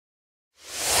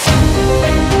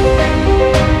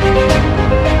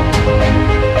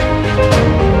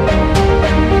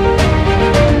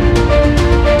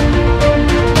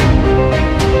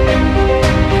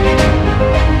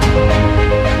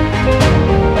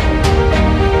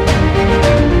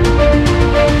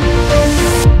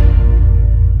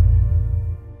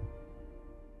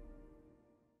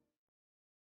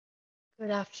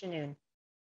afternoon.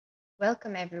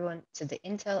 Welcome everyone to the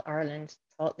Intel Ireland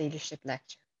Thought Leadership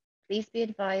Lecture. Please be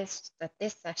advised that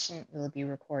this session will be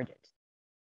recorded.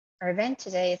 Our event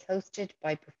today is hosted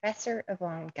by Professor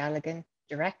Yvonne Galligan,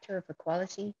 Director of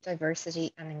Equality,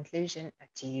 Diversity and Inclusion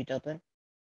at TU Dublin,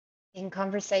 in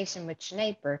conversation with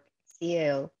Sinéad Burke,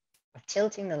 CEO of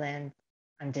Tilting the Lens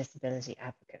and Disability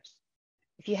Advocate.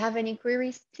 If you have any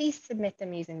queries, please submit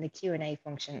them using the Q&A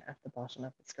function at the bottom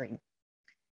of the screen.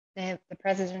 Now, the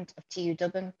President of TU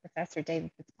Dublin, Professor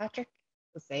David Fitzpatrick,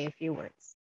 will say a few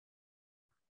words.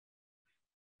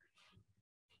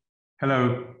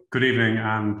 Hello, good evening,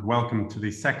 and welcome to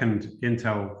the second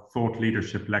Intel Thought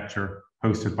Leadership Lecture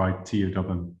hosted by TU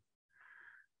Dublin.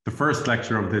 The first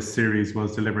lecture of this series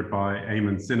was delivered by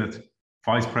Eamon Sinnott,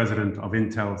 Vice President of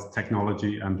Intel's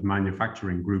Technology and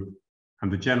Manufacturing Group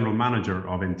and the General Manager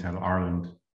of Intel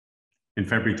Ireland, in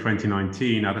February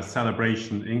 2019 at a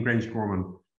celebration in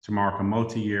Grangegorman to mark a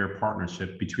multi-year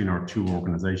partnership between our two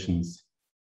organisations.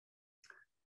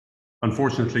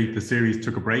 Unfortunately, the series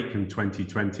took a break in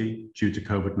 2020 due to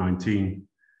COVID-19,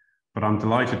 but I'm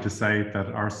delighted to say that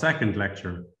our second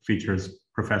lecture features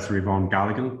Professor Yvonne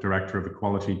Galligan, Director of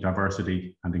Equality,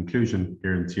 Diversity and Inclusion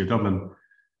here in TU Dublin,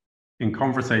 in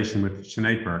conversation with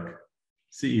Sinéad Burke,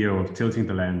 CEO of Tilting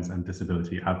the Lens and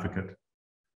Disability Advocate.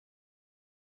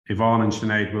 Yvonne and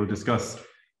Sinéad will discuss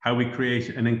how we create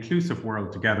an inclusive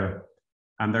world together,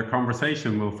 and their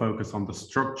conversation will focus on the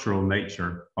structural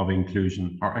nature of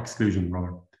inclusion, or exclusion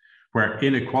rather, where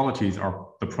inequalities are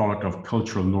the product of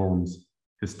cultural norms,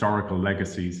 historical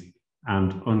legacies,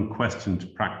 and unquestioned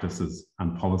practices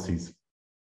and policies.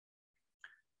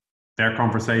 Their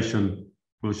conversation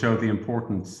will show the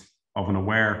importance of an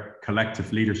aware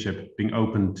collective leadership being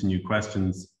open to new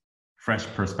questions, fresh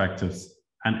perspectives,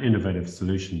 and innovative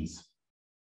solutions.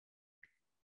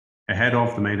 Ahead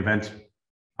of the main event,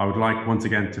 I would like once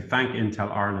again to thank Intel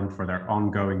Ireland for their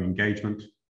ongoing engagement,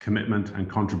 commitment, and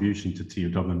contribution to TU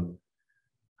Dublin,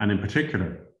 and in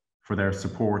particular for their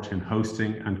support in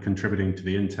hosting and contributing to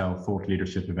the Intel Thought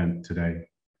Leadership event today.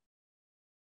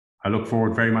 I look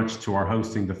forward very much to our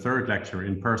hosting the third lecture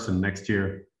in person next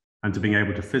year and to being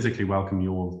able to physically welcome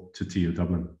you all to TU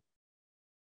Dublin.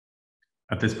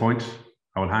 At this point,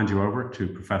 I will hand you over to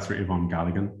Professor Yvonne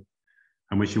Galligan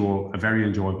and wish you all a very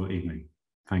enjoyable evening.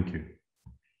 Thank you.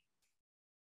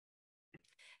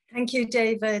 Thank you,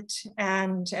 David,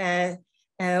 and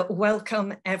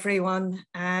welcome everyone.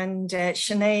 And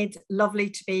Sinead, lovely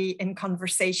to be in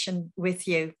conversation with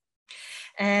you.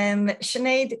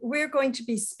 Sinead, we're going to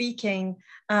be speaking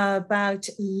about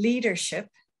leadership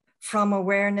from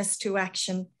awareness to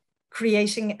action,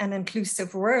 creating an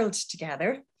inclusive world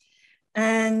together.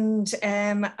 And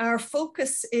our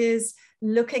focus is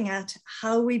looking at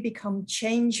how we become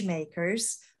change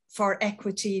makers for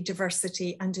equity,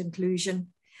 diversity, and inclusion,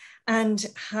 and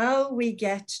how we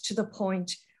get to the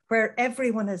point where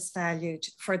everyone is valued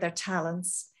for their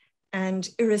talents and,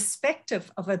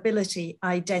 irrespective of ability,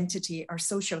 identity, or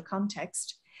social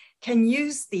context, can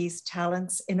use these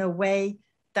talents in a way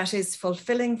that is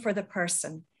fulfilling for the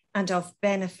person and of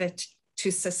benefit to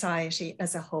society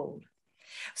as a whole.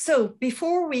 So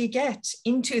before we get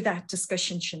into that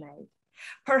discussion, Sinead,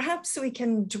 perhaps we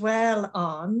can dwell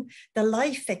on the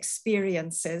life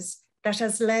experiences that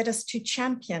has led us to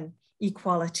champion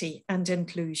equality and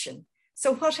inclusion.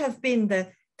 So what have been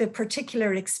the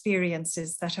particular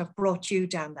experiences that have brought you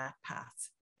down that path?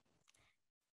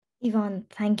 Yvonne,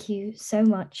 thank you so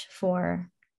much for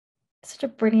such a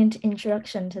brilliant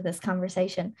introduction to this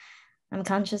conversation. I'm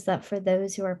conscious that for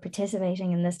those who are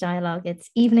participating in this dialogue,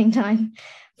 it's evening time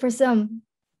for some,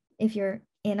 if you're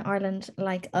in Ireland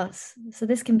like us. So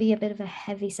this can be a bit of a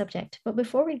heavy subject. But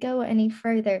before we go any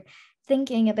further,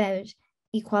 thinking about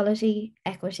equality,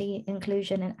 equity,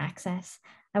 inclusion, and access,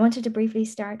 I wanted to briefly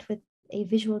start with a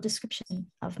visual description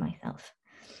of myself.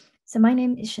 So my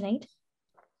name is Sinead.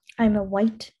 I'm a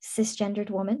white cisgendered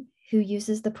woman who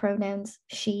uses the pronouns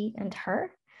she and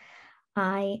her.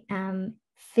 I am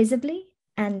visibly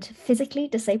and physically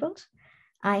disabled.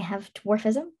 I have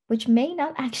dwarfism, which may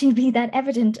not actually be that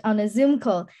evident on a Zoom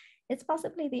call. It's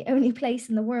possibly the only place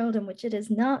in the world in which it is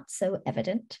not so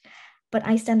evident, but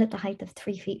I stand at the height of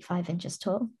 3 feet 5 inches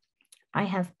tall. I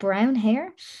have brown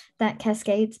hair that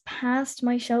cascades past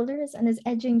my shoulders and is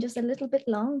edging just a little bit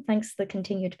long thanks to the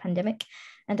continued pandemic.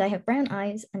 And I have brown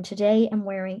eyes, and today I'm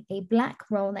wearing a black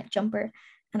roll neck jumper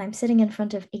and I'm sitting in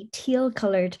front of a teal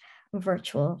colored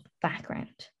virtual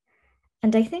background.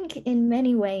 And I think in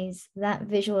many ways that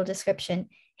visual description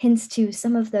hints to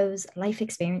some of those life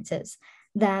experiences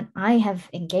that I have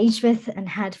engaged with and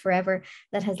had forever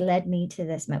that has led me to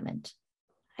this moment.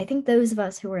 I think those of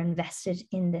us who are invested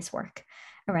in this work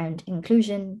around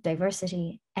inclusion,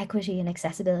 diversity, equity, and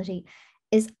accessibility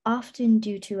is often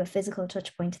due to a physical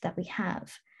touch point that we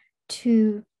have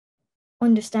to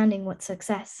understanding what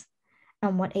success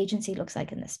and what agency looks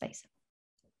like in this space.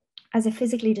 As a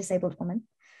physically disabled woman,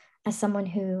 as someone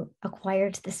who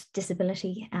acquired this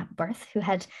disability at birth, who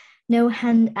had no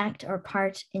hand, act, or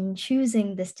part in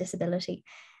choosing this disability,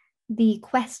 the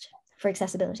quest for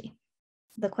accessibility,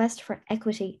 the quest for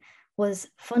equity was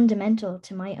fundamental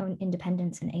to my own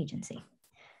independence and agency.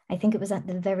 I think it was at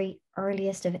the very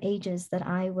earliest of ages that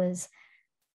I was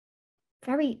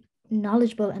very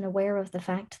knowledgeable and aware of the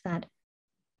fact that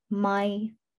my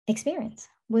experience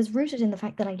was rooted in the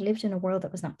fact that I lived in a world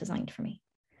that was not designed for me.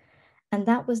 And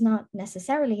that was not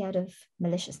necessarily out of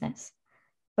maliciousness,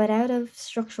 but out of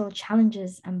structural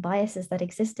challenges and biases that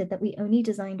existed, that we only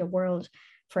designed a world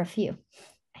for a few.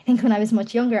 I think when I was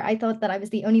much younger, I thought that I was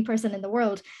the only person in the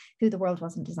world who the world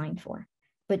wasn't designed for.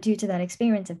 But due to that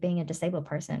experience of being a disabled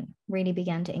person, really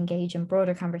began to engage in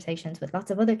broader conversations with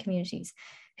lots of other communities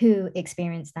who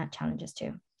experienced that challenges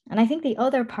too. And I think the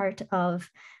other part of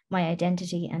my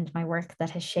identity and my work that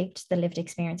has shaped the lived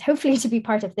experience, hopefully to be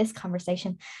part of this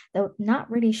conversation, though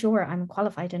not really sure I'm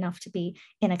qualified enough to be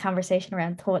in a conversation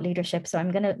around thought leadership. So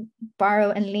I'm going to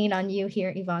borrow and lean on you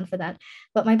here, Yvonne, for that.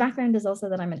 But my background is also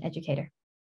that I'm an educator.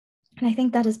 And I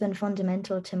think that has been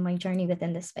fundamental to my journey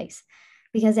within this space,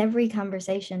 because every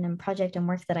conversation and project and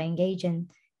work that I engage in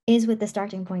is with the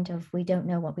starting point of we don't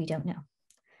know what we don't know.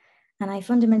 And I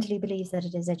fundamentally believe that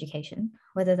it is education,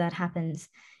 whether that happens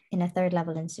in a third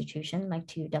level institution like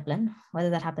TU Dublin,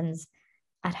 whether that happens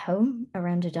at home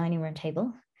around a dining room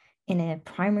table, in a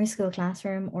primary school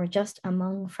classroom, or just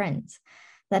among friends,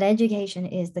 that education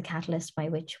is the catalyst by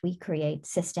which we create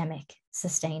systemic,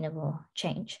 sustainable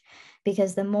change.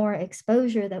 Because the more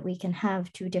exposure that we can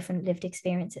have to different lived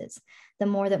experiences, the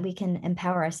more that we can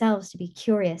empower ourselves to be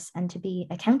curious and to be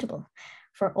accountable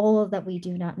for all that we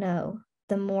do not know,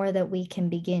 the more that we can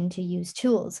begin to use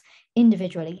tools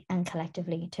individually and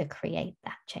collectively to create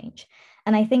that change.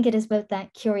 And I think it is both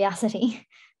that curiosity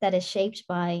that is shaped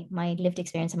by my lived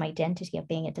experience and my identity of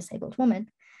being a disabled woman,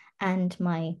 and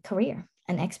my career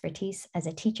and expertise as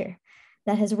a teacher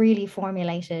that has really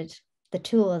formulated the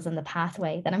tools and the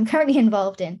pathway that I'm currently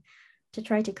involved in to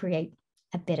try to create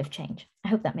a bit of change. I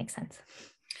hope that makes sense.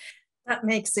 That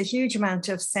makes a huge amount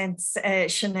of sense,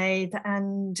 Sinead,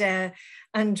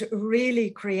 and really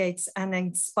creates an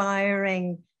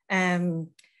inspiring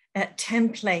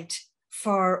template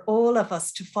for all of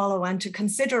us to follow and to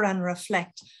consider and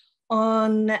reflect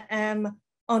on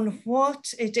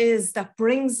what it is that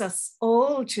brings us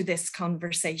all to this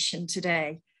conversation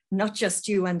today. Not just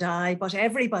you and I, but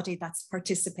everybody that's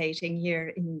participating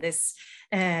here in this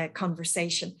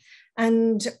conversation.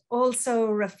 And also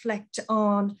reflect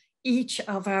on each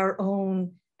of our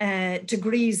own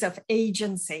degrees of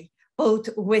agency, both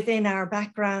within our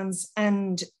backgrounds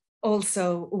and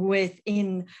also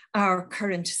within our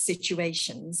current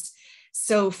situations.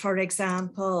 So, for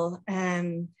example,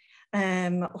 when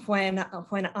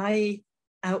I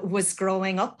was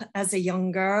growing up as a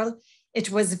young girl,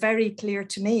 it was very clear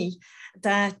to me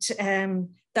that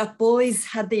that boys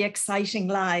had the exciting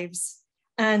lives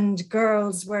and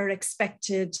girls were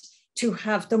expected to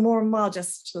have the more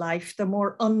modest life, the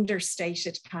more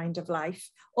understated kind of life,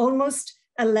 almost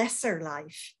a lesser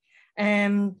life.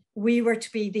 We were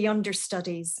to be the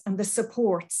understudies and the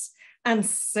supports, and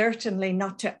certainly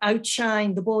not to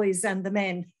outshine the boys and the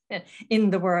men in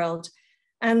the world.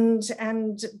 And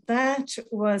that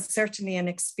was certainly an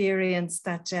experience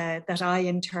that I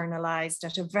internalized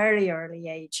at a very early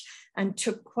age, and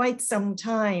took quite some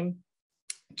time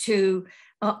to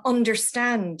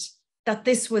understand that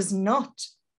this was not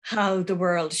how the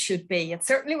world should be. It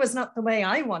certainly was not the way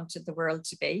I wanted the world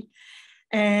to be.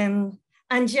 And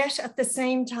yet at the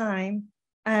same time,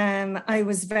 I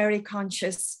was very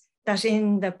conscious that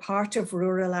in the part of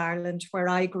rural Ireland where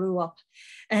I grew up,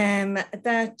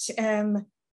 that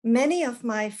many of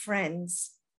my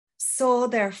friends saw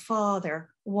their father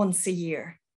once a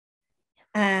year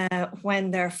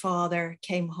when their father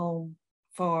came home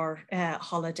for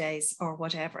holidays or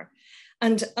whatever.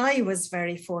 And I was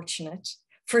very fortunate,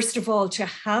 first of all, to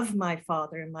have my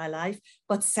father in my life,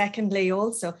 but secondly,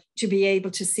 also to be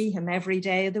able to see him every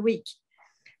day of the week.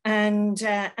 And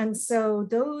so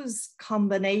those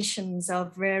combinations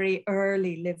of very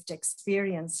early lived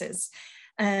experiences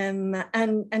and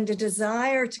a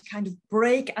desire to kind of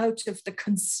break out of the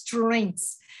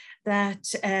constraints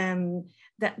that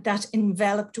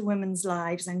enveloped women's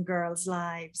lives and girls'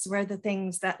 lives were the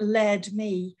things that led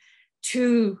me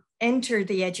to enter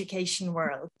the education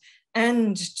world.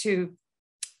 and to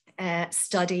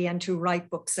study and to write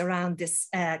books around this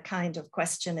kind of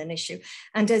question and issue.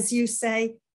 And as you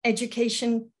say,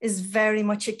 education is very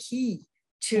much a key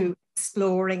to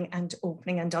exploring and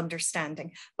opening and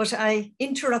understanding. But I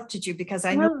interrupted you because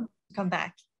I know you come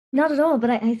back. Not at all, but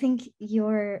I think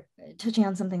you're touching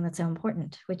on something that's so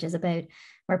important, which is about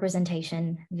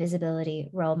representation, visibility,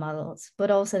 role models,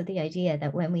 but also the idea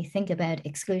that when we think about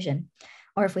exclusion,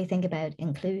 or if we think about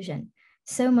inclusion,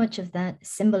 so much of that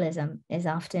symbolism is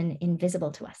often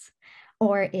invisible to us,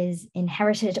 or is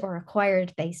inherited or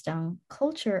acquired based on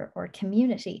culture or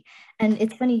community. And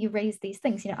it's funny you raise these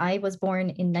things. You know, I was born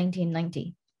in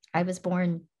 1990. I was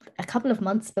born a couple of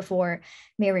months before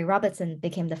Mary Robertson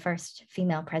became the first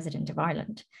female president of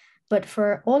Ireland. But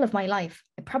for all of my life,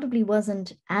 I probably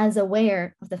wasn't as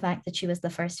aware of the fact that she was the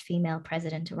first female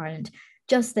president of Ireland,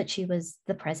 just that she was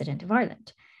the president of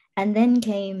Ireland. And then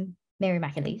came Mary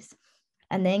McAleese,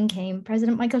 and then came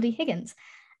President Michael D. Higgins.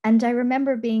 And I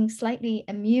remember being slightly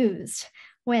amused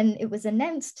when it was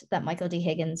announced that Michael D.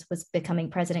 Higgins was becoming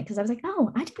president, because I was like,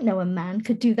 oh, I didn't know a man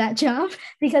could do that job,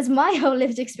 because my whole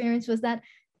lived experience was that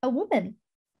a woman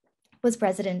was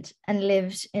president and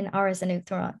lived in Áras an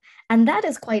Uachtaráin. And that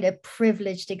is quite a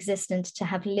privileged existence to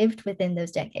have lived within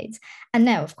those decades. And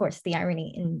now, of course, the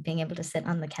irony in being able to sit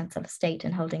on the Council of State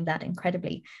and holding that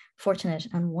incredibly fortunate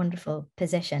and wonderful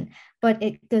position. But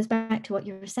it goes back to what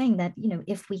you were saying, that, you know,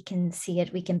 if we can see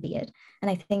it, we can be it.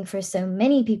 And I think for so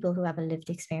many people who have a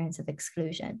lived experience of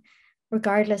exclusion,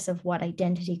 regardless of what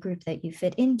identity group that you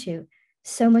fit into,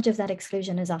 so much of that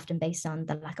exclusion is often based on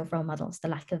the lack of role models, the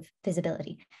lack of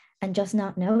visibility, and just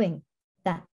not knowing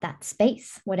that that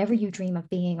space, whatever you dream of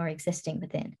being or existing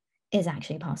within, is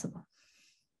actually possible.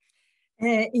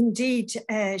 Indeed,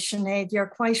 Sinead, you're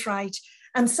quite right.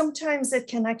 And sometimes it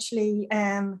can actually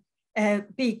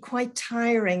be quite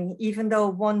tiring, even though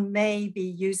one may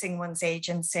be using one's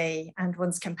agency and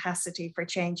one's capacity for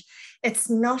change.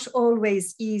 It's not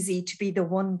always easy to be the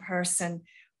one person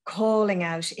calling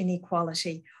out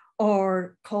inequality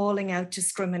or calling out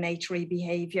discriminatory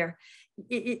behavior.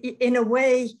 In a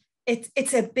way,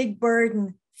 it's a big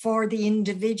burden for the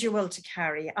individual to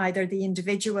carry, either the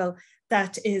individual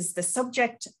that is the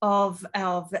subject of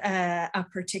a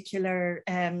particular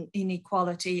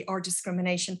inequality or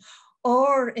discrimination,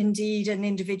 or indeed an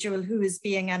individual who is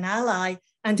being an ally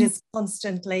and is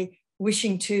constantly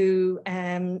wishing to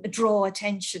draw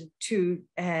attention to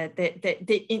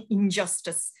the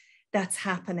injustice that's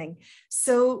happening.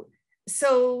 So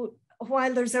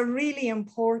while there's a really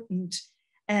important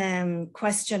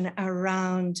question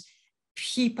around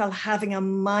people having a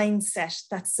mindset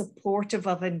that's supportive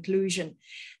of inclusion,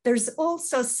 there's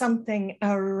also something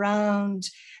around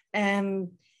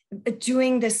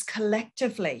doing this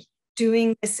collectively,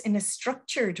 doing this in a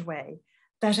structured way,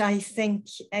 that I think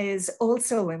is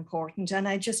also important. And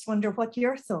I just wonder what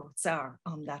your thoughts are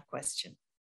on that question.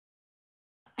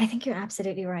 I think you're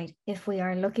absolutely right. If we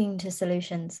are looking to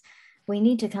solutions, we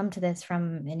need to come to this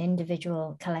from an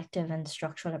individual, collective, and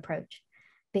structural approach,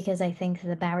 because I think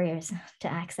the barriers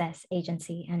to access,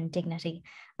 agency, and dignity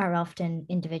are often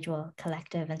individual,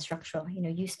 collective, and structural. You know,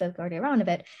 you spoke earlier on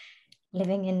about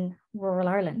living in rural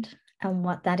Ireland and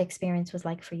what that experience was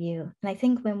like for you. And I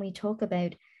think when we talk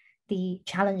about the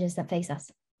challenges that face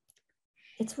us,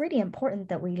 it's really important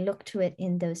that we look to it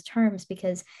in those terms,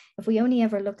 because if we only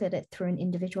ever look at it through an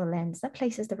individual lens, that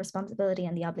places the responsibility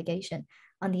and the obligation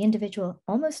on the individual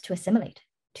almost to assimilate,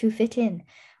 to fit in,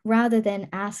 rather than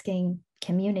asking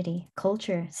community,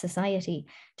 culture, society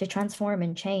to transform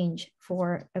and change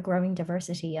for a growing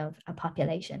diversity of a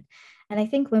population. And I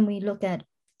think when we look at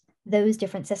those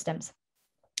different systems,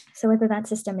 so whether that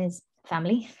system is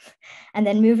family, and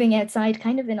then moving outside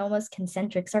kind of in almost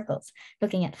concentric circles,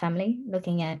 looking at family,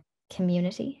 looking at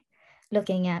community,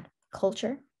 looking at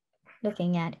culture,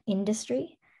 looking at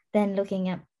industry, then looking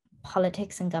at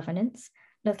politics and governance,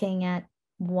 looking at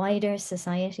wider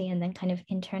society, and then kind of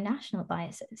international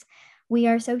biases. We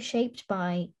are so shaped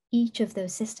by each of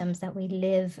those systems that we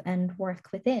live and work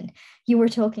within. You were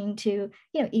talking to,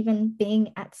 you know, even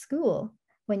being at school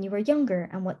when you were younger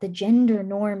and what the gender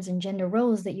norms and gender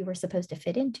roles that you were supposed to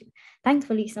fit into.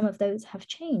 Thankfully, some of those have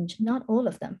changed, not all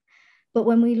of them. But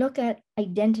when we look at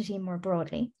identity more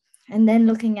broadly, and then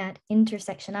looking at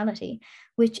intersectionality,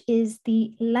 which is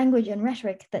the language and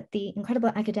rhetoric that the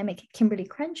incredible academic Kimberly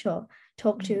Crenshaw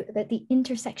talked to about the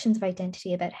intersections of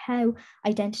identity, about how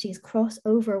identities cross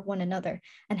over one another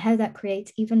and how that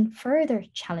creates even further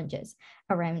challenges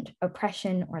around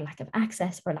oppression or lack of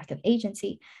access or lack of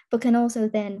agency, but can also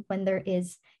then, when there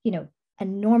is, you know, a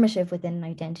normative within an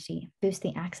identity, boost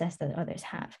the access that others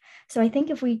have. So I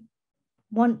think if we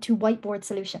want to whiteboard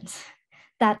solutions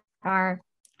that are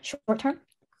short-term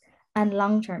and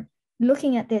long-term.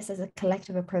 Looking at this as a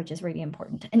collective approach is really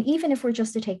important. And even if we're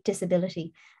just to take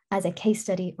disability as a case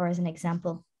study or as an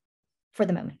example for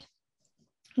the moment,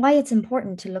 why it's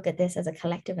important to look at this as a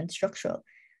collective and structural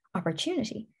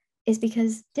opportunity is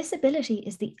because disability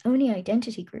is the only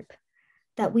identity group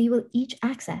that we will each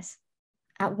access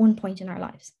at one point in our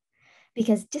lives.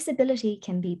 Because disability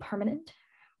can be permanent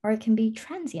or it can be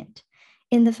transient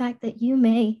in the fact that you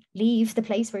may leave the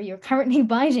place where you're currently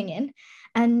biding in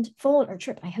and fall or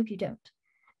trip. I hope you don't.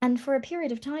 And for a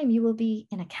period of time, you will be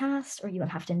in a cast or you will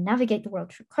have to navigate the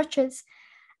world through crutches.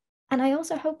 And I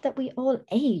also hope that we all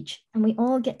age and we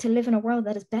all get to live in a world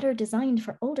that is better designed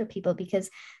for older people, because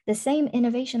the same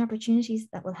innovation opportunities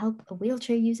that will help a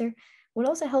wheelchair user will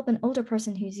also help an older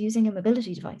person who's using a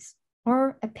mobility device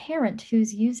or a parent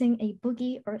who's using a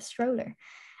buggy or a stroller.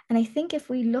 And I think if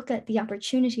we look at the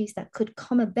opportunities that could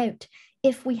come about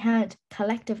if we had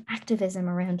collective activism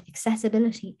around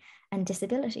accessibility and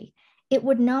disability, it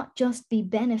would not just be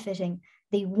benefiting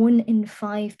the 1 in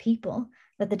 5 people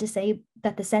that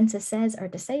the census says are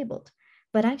disabled,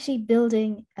 but actually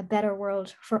building a better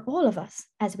world for all of us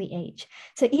as we age.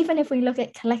 So even if we look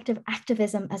at collective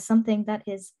activism as something that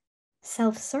is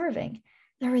self-serving,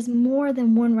 there is more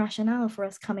than one rationale for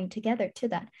us coming together to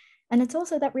that. And it's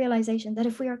also that realization that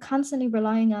if we are constantly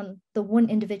relying on the one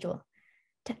individual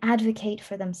to advocate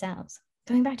for themselves,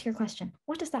 going back to your question,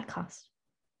 what does that cost?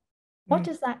 What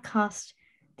does that cost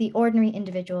the ordinary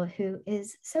individual who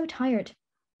is so tired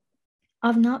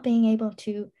of not being able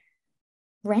to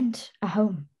rent a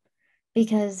home?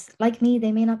 Because like me,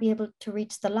 they may not be able to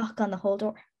reach the lock on the whole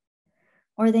door,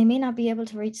 or they may not be able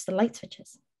to reach the light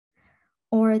switches,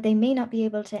 or they may not be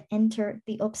able to enter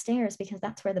the upstairs because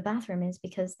that's where the bathroom is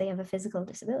because they have a physical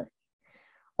disability.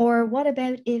 Or what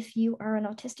about if you are an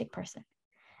autistic person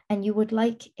and you would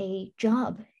like a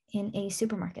job in a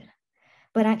supermarket,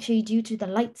 but actually due to the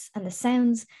lights and the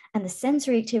sounds and the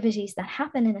sensory activities that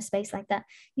happen in a space like that,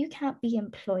 you can't be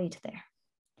employed there.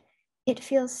 It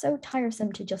feels so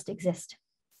tiresome to just exist.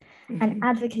 And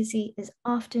advocacy is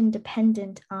often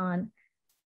dependent on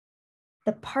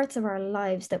the parts of our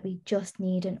lives that we just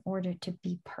need in order to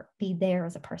be there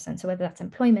as a person. So whether that's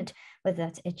employment, whether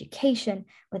that's education,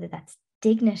 whether that's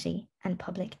dignity and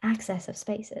public access of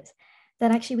spaces,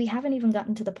 that actually we haven't even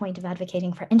gotten to the point of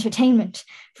advocating for entertainment,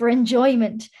 for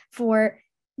enjoyment, for,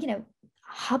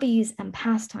 hobbies and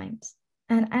pastimes.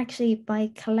 And actually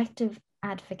by collective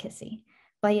advocacy,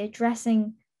 by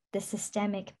addressing the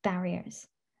systemic barriers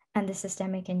and the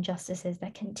systemic injustices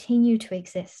that continue to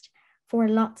exist for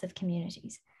lots of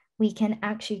communities, we can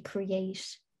actually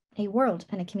create a world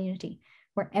and a community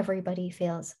where everybody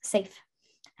feels safe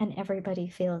and everybody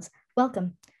feels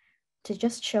welcome to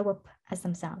just show up as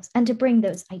themselves and to bring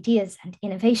those ideas and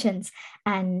innovations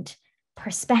and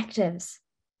perspectives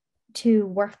to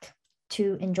work,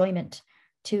 to enjoyment,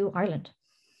 to Ireland.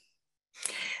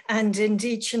 And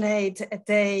indeed, Sinead,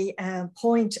 the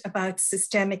point about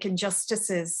systemic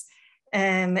injustices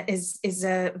is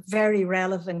a very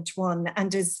relevant one,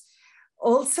 and is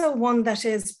also one that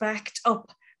is backed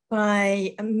up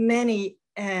by many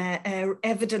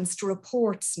evidenced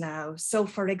reports now. So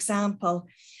for example,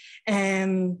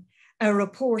 a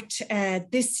report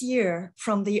this year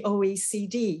from the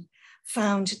OECD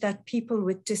found that people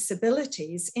with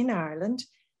disabilities in Ireland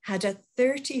had a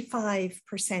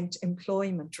 35%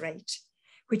 employment rate,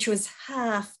 which was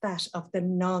half that of the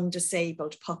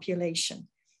non-disabled population.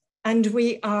 And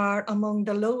we are among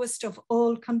the lowest of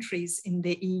all countries in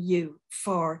the EU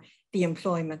for the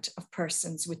employment of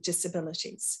persons with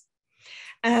disabilities.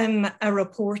 A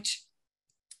report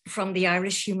from the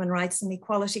Irish Human Rights and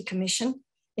Equality Commission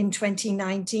in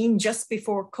 2019, just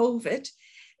before COVID,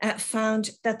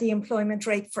 found that the employment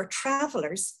rate for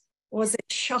travellers was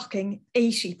a shocking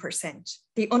 80%.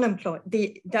 The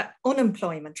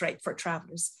unemployment rate for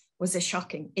travellers was a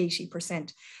shocking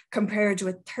 80%, compared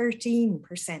with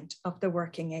 13% of the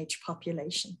working age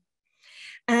population.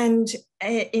 And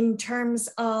in terms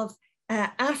of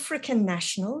African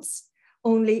nationals,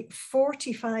 only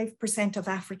 45% of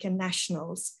African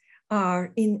nationals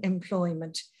are in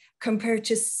employment, compared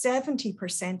to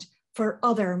 70% for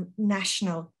other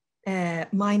national,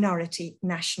 minority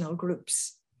national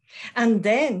groups. And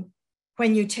then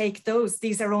when you take those,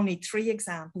 these are only 3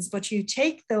 examples, but you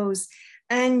take those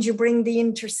and you bring the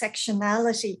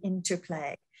intersectionality into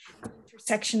play.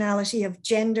 Intersectionality of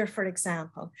gender, for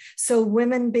example. So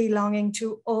women belonging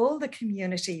to all the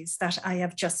communities that I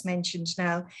have just mentioned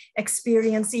now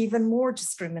experience even more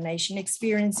discrimination,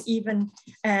 experience even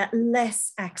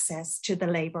less access to the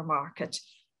labour market.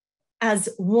 as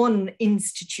one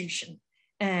institution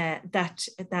that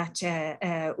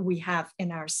we have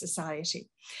in our society.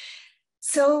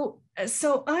 So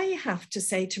I have to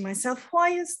say to myself, why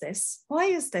is this? Why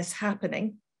is this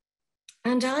happening?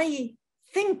 And I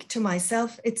think to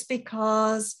myself, it's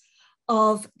because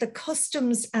of the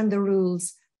customs and the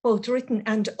rules, both written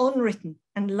and unwritten,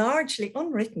 and largely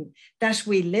unwritten, that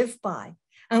we live by.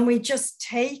 And we just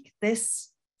take this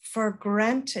for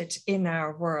granted in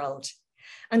our world.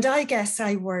 And I guess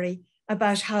I worry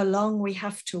about how long we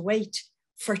have to wait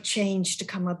for change to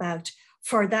come about,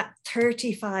 for that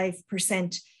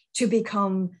 35% to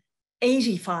become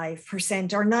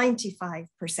 85% or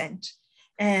 95%,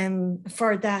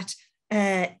 for that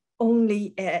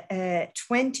only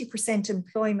 20%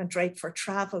 employment rate for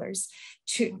travellers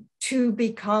to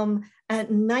become a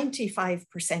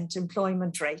 95%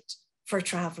 employment rate for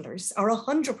travellers, or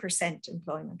 100%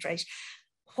 employment rate.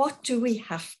 What do we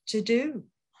have to do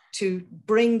to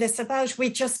bring this about? We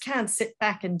just can't sit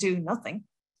back and do nothing.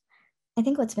 I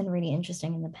think what's been really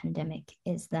interesting in the pandemic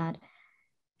is that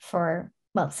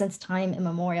since time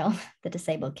immemorial, the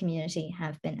disabled community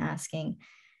have been asking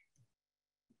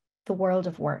the world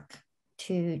of work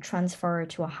to transfer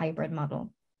to a hybrid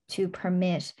model, to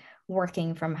permit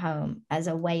working from home as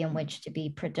a way in which to be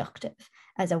productive,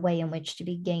 as a way in which to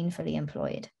be gainfully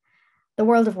employed. The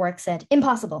world of work said,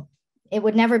 impossible. It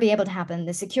would never be able to happen.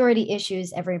 The security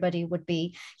issues, everybody would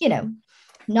be,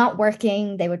 not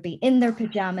working. They would be in their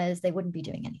pajamas. They wouldn't be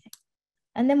doing anything.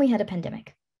 And then we had a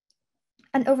pandemic.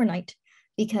 And overnight,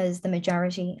 because the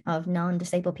majority of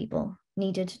non-disabled people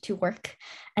needed to work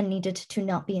and needed to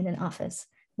not be in an office,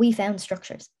 we found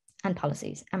structures and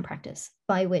policies and practice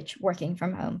by which working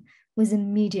from home was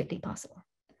immediately possible.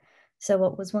 So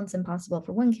what was once impossible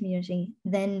for one community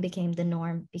then became the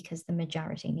norm because the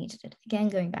majority needed it. Again,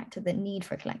 going back to the need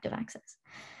for collective access.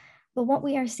 But what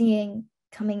we are seeing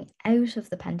coming out of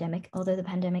the pandemic, although the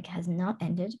pandemic has not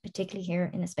ended, particularly here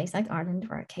in a space like Ireland,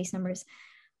 where our case numbers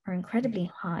are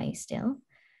incredibly high still,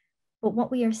 but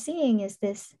what we are seeing is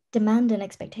this demand and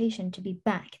expectation to be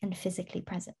back and physically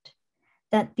present.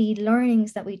 That the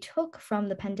learnings that we took from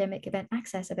the pandemic about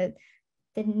access, about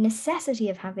the necessity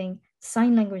of having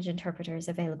sign language interpreters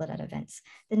available at events,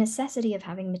 the necessity of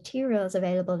having materials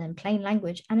available in plain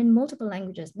language and in multiple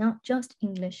languages, not just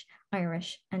English,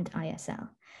 Irish, and ISL.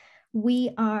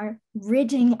 We are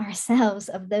ridding ourselves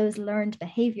of those learned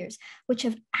behaviors, which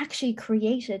have actually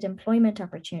created employment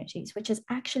opportunities, which has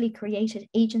actually created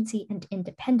agency and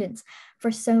independence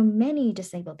for so many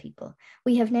disabled people.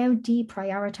 We have now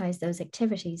deprioritized those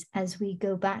activities as we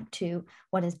go back to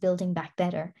what is building back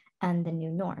better and the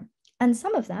new norm. And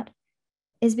some of that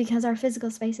is because our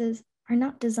physical spaces are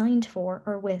not designed for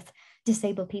or with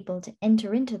disabled people to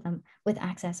enter into them with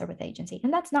access or with agency.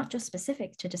 And that's not just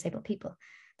specific to disabled people.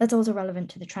 That's also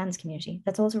relevant to the trans community.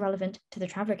 That's also relevant to the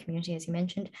traveler community, as you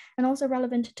mentioned, and also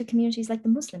relevant to communities like the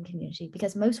Muslim community,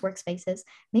 because most workspaces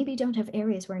maybe don't have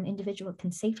areas where an individual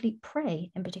can safely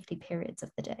pray in particular periods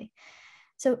of the day.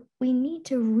 So we need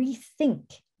to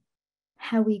rethink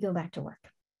how we go back to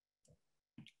work.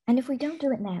 And if we don't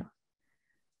do it now,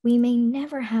 we may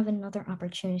never have another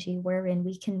opportunity wherein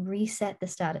we can reset the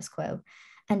status quo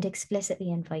and explicitly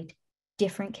invite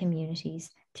different communities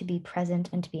to be present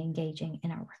and to be engaging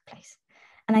in our workplace.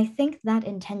 And I think that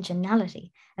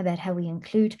intentionality about how we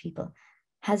include people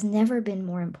has never been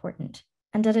more important.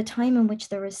 And at a time in which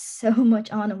there is so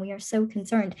much on and we are so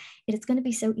concerned, it is going to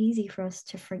be so easy for us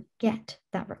to forget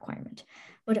that requirement,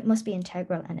 but it must be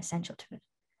integral and essential to it.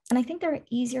 And I think there are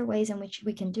easier ways in which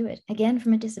we can do it. Again,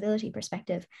 from a disability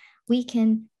perspective, we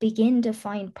can begin to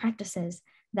find practices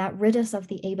that rid us of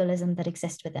the ableism that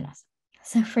exists within us.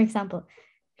 So for example,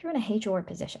 if you're in a HR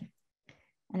position,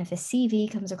 and if a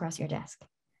CV comes across your desk,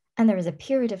 and there is a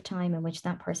period of time in which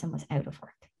that person was out of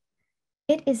work,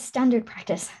 it is standard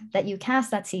practice that you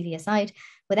cast that CV aside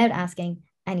without asking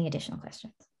any additional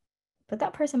questions. But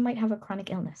that person might have a chronic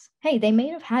illness. Hey, they may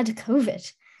have had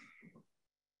COVID.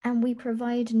 And we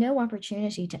provide no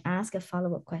opportunity to ask a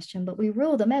follow-up question, but we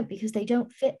rule them out because they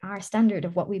don't fit our standard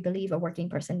of what we believe a working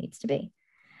person needs to be.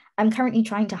 I'm currently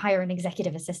trying to hire an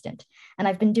executive assistant, and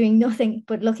I've been doing nothing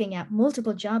but looking at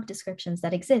multiple job descriptions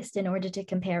that exist in order to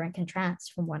compare and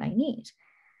contrast from what I need.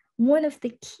 One of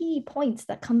the key points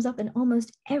that comes up in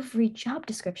almost every job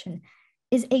description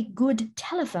is a good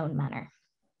telephone manner.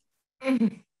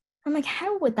 I'm like,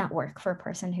 how would that work for a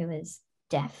person who is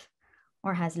deaf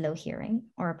or has low hearing,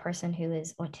 or a person who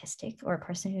is autistic, or a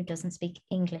person who doesn't speak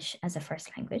English as a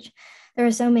first language. There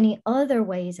are so many other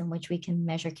ways in which we can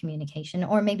measure communication,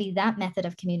 or maybe that method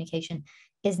of communication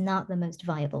is not the most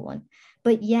viable one.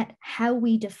 But yet, how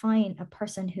we define a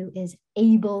person who is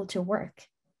able to work,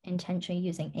 intentionally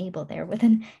using able there with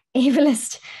an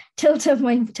ableist tilt of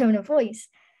my tone of voice,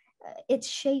 it's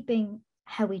shaping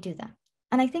how we do that.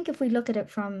 And I think if we look at it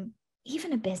from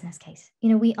even a business case,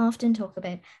 we often talk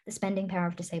about the spending power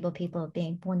of disabled people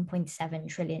being 1.7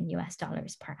 trillion US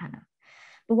dollars per annum.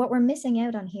 But what we're missing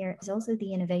out on here is also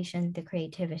the innovation, the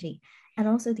creativity, and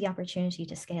also the opportunity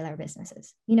to scale our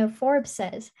businesses. Forbes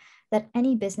says that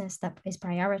any business that is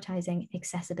prioritizing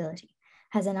accessibility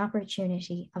has an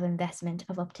opportunity of investment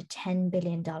of up to $10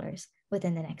 billion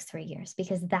within the next 3 years,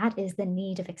 because that is the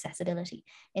need of accessibility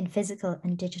in physical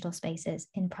and digital spaces,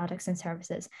 in products and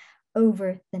services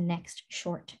over the next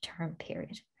short-term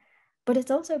period. But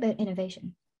it's also about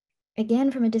innovation.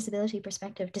 Again, from a disability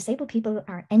perspective, disabled people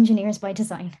are engineers by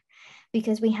design,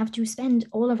 because we have to spend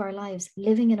all of our lives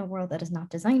living in a world that is not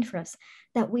designed for us,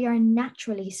 that we are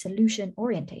naturally solution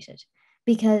orientated.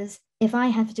 Because if I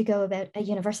have to go about a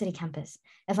university campus,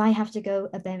 if I have to go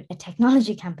about a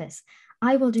technology campus,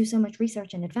 I will do so much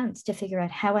research in advance to figure out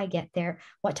how I get there,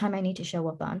 what time I need to show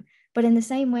up on. But in the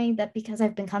same way that because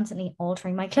I've been constantly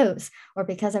altering my clothes, or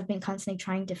because I've been constantly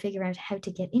trying to figure out how to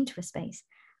get into a space,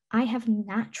 I have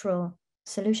natural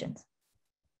solutions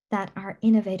that are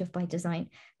innovative by design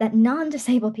that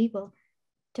non-disabled people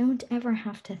don't ever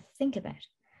have to think about.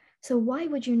 So why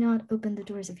would you not open the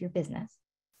doors of your business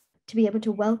to be able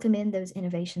to welcome in those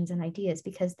innovations and ideas,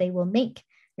 because they will make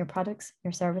your products,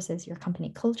 your services, your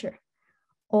company culture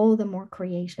all the more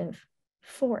creative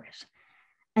for it.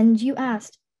 And you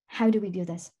asked, how do we do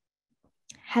this?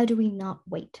 How do we not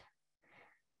wait?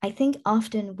 I think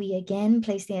often we again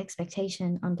place the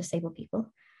expectation on disabled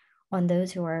people, on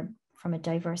those who are from a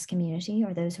diverse community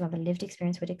or those who have a lived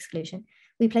experience with exclusion.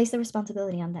 We place the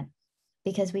responsibility on them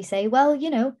because we say, well,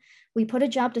 we put a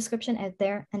job description out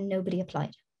there and nobody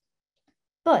applied.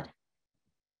 But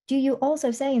do you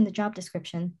also say in the job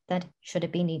description that, should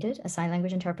it be needed, a sign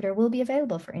language interpreter will be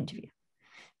available for interview?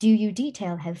 Do you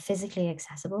detail how physically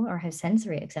accessible or how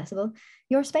sensory accessible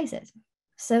your space is?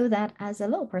 So that as a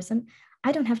little person,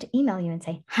 I don't have to email you and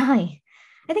say, hi,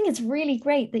 I think it's really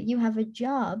great that you have a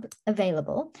job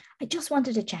available. I just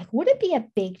wanted to check, would it be a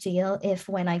big deal if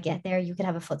when I get there, you could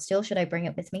have a footstool? Should I bring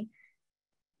it with me?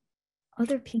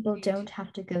 Other people don't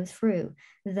have to go through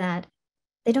that.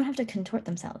 They don't have to contort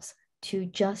themselves to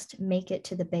just make it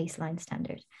to the baseline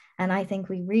standard. And I think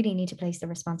we really need to place the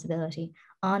responsibility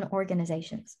on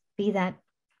organizations, be that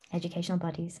educational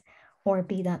bodies or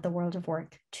be that the world of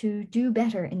work, to do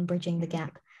better in bridging the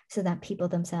gap so that people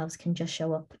themselves can just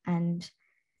show up and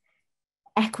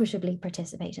equitably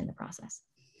participate in the process.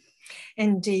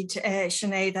 Indeed,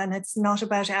 Sinead, and it's not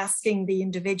about asking the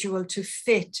individual to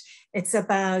fit, it's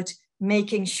about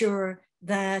making sure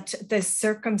that the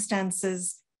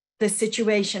circumstances, the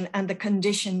situation and the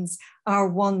conditions are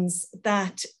ones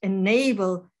that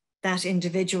enable that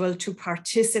individual to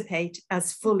participate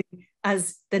as fully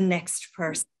as the next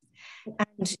person.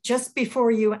 And just before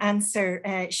you answer,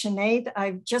 Sinead,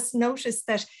 I've just noticed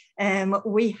that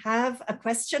we have a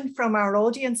question from our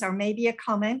audience, or maybe a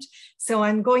comment. So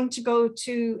I'm going to go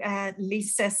to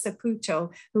Lisa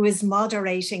Saputo, who is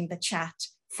moderating the chat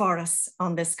for us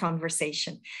on this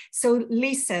conversation. So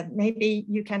Lisa, maybe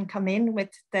you can come in with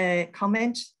the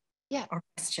comment or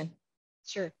question.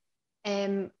 Sure.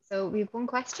 So we have one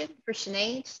question for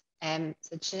Sinead.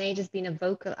 So Sinead has been a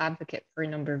vocal advocate for a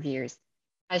number of years.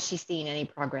 Has she seen any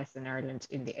progress in Ireland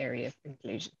in the area of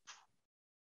inclusion?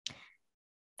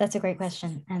 That's a great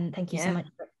question. And thank you so much.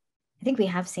 I think we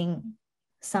have seen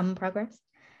some progress.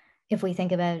 If we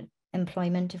think about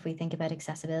employment, if we think about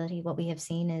accessibility, what we have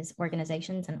seen is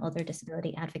organizations and other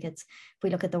disability advocates. If we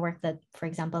look at the work that, for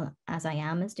example, As I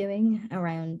Am is doing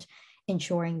around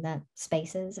ensuring that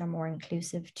spaces are more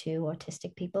inclusive to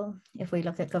autistic people. If we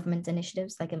look at government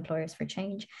initiatives like Employers for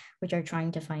Change, which are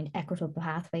trying to find equitable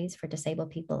pathways for disabled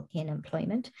people in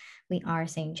employment, we are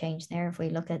seeing change there. If we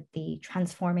look at the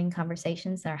transforming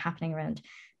conversations that are happening around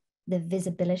the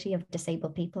visibility of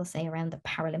disabled people, say around the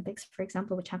Paralympics, for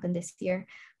example, which happened this year,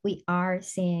 we are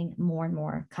seeing more and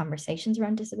more conversations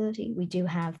around disability. We do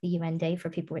have the UN Day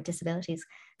for People with Disabilities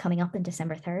coming up on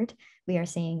December 3rd. We are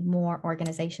seeing more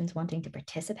organizations wanting to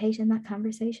participate in that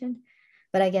conversation.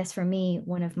 But I guess for me,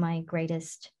 one of my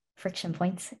greatest friction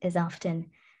points is often,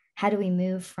 how do we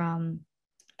move from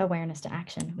awareness to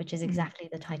action, which is exactly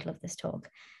the title of this talk.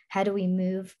 How do we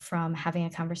move from having a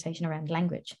conversation around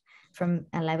language, from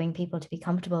allowing people to be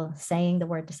comfortable saying the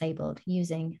word disabled,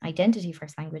 using identity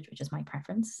first language, which is my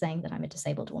preference, saying that I'm a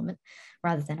disabled woman,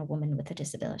 rather than a woman with a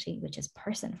disability, which is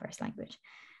person first language?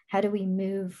 How do we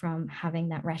move from having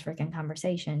that rhetoric and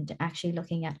conversation to actually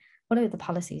looking at what are the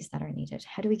policies that are needed?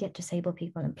 How do we get disabled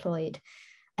people employed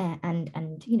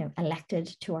and you know, elected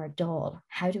to our Dáil?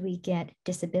 How do we get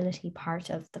disability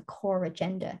part of the core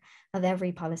agenda of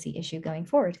every policy issue going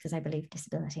forward? Because I believe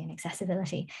disability and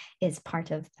accessibility is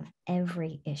part of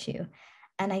every issue.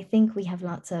 And I think we have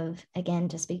lots of, again,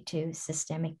 to speak to,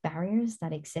 systemic barriers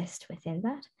that exist within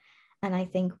that. And I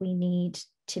think we need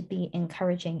to be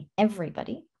encouraging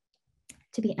everybody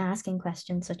to be asking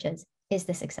questions such as, is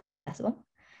this accessible?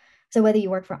 So whether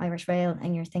you work for Irish Rail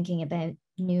and you're thinking about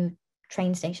new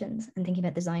train stations and thinking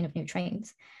about the design of new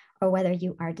trains, or whether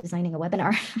you are designing a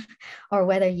webinar, or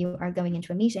whether you are going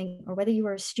into a meeting, or whether you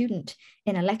are a student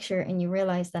in a lecture and you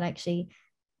realize that actually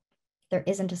there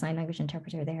isn't a sign language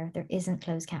interpreter there isn't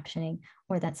closed captioning,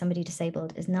 or that somebody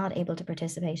disabled is not able to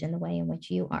participate in the way in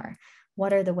which you are.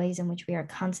 What are the ways in which we are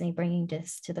constantly bringing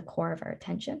this to the core of our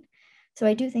attention? So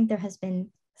I do think there has been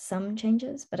some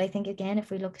changes, but I think, again, if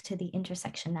we look to the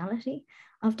intersectionality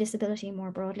of disability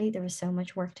more broadly, there is so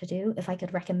much work to do. If I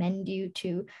could recommend you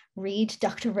to read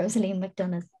Dr. Rosaleen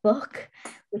McDonagh's book,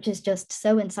 which is just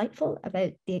so insightful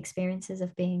about the experiences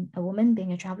of being a woman,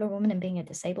 being a traveller woman, and being a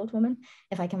disabled woman.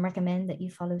 If I can recommend that you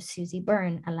follow Susie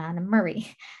Byrne, Alana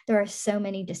Murray. There are so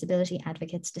many disability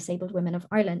advocates, disabled women of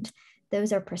Ireland.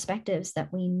 Those are perspectives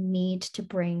that we need to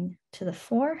bring to the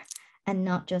fore, and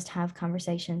not just have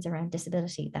conversations around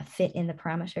disability that fit in the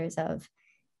parameters of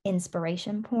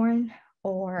inspiration porn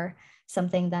or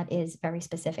something that is very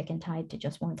specific and tied to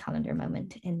just one calendar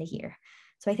moment in the year.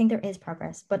 So I think there is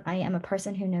progress, but I am a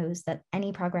person who knows that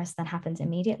any progress that happens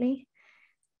immediately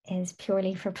is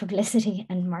purely for publicity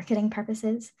and marketing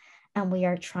purposes. And we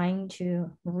are trying to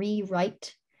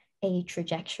rewrite a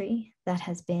trajectory that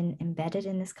has been embedded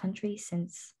in this country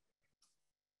since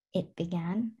it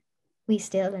began. We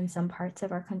still, in some parts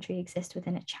of our country, exist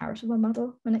within a charitable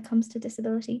model when it comes to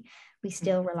disability. We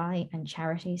still rely on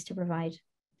charities to provide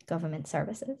government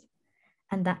services.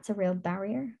 And that's a real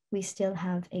barrier. We still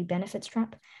have a benefits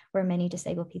trap where many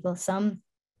disabled people, some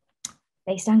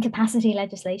based on capacity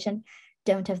legislation,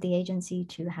 don't have the agency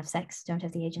to have sex, don't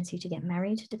have the agency to get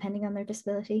married, depending on their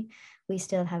disability. We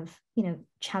still have, you know,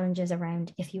 challenges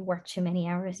around if you work too many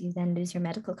hours, you then lose your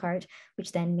medical card,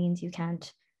 which then means you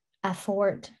can't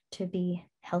afford to be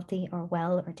healthy or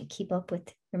well, or to keep up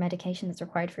with your medication that's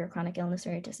required for your chronic illness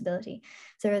or your disability.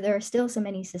 So there are still so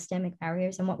many systemic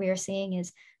barriers, and what we are seeing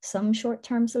is some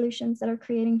short-term solutions that are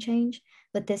creating change,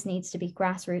 but this needs to be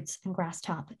grassroots and grass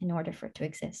top in order for it to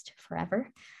exist forever.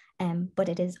 But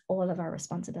it is all of our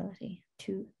responsibility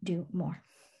to do more.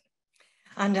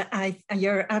 And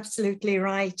you're absolutely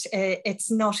right. It's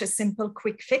not a simple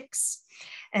quick fix.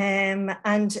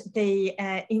 And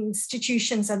the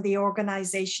institutions and the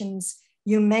organizations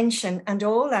you mention, and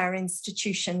all our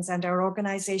institutions and our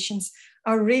organizations,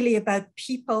 are really about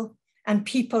people and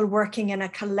people working in a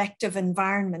collective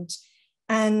environment.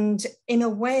 And in a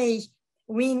way,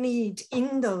 we need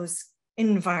in those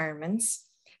environments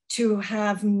to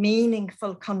have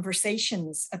meaningful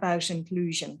conversations about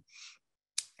inclusion.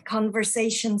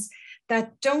 Conversations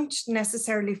that don't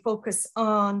necessarily focus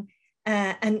on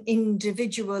an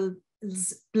individual's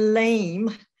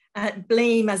blame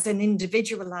as an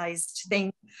individualized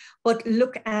thing, but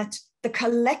look at the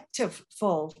collective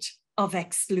fault of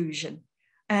exclusion,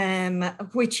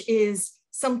 which is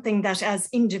something that as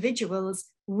individuals,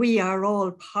 we are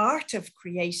all part of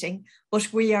creating,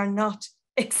 but we are not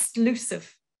exclusively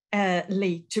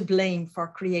to blame for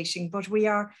creating, but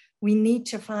we need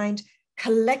to find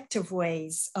collective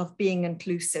ways of being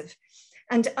inclusive.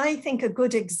 And I think a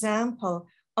good example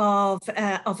of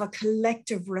a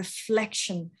collective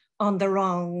reflection on the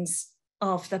wrongs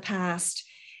of the past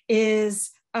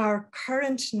is our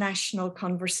current national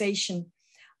conversation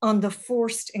on the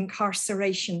forced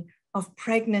incarceration of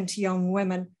pregnant young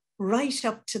women right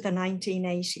up to the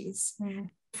 1980s.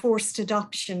 Forced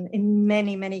adoption in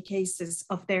many, many cases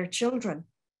of their children.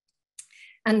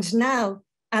 And now,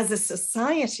 as a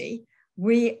society,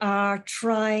 we are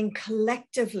trying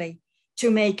collectively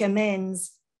to make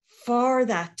amends for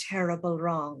that terrible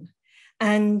wrong.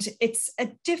 And it's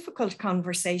a difficult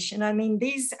conversation. I mean,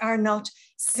 these are not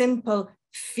simple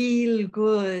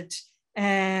feel-good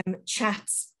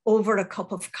chats over a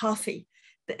cup of coffee.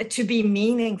 To be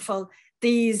meaningful,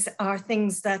 These are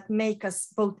things that make us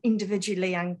both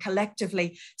individually and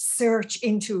collectively search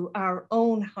into our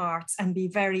own hearts and be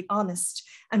very honest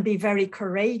and be very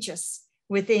courageous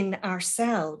within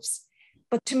ourselves.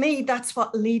 But to me, that's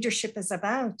what leadership is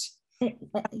about.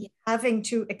 Having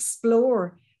to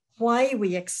explore why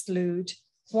we exclude,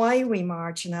 why we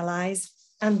marginalize,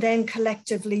 and then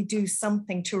collectively do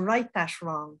something to right that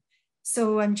wrong.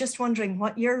 So I'm just wondering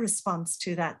what your response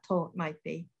to that thought might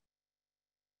be.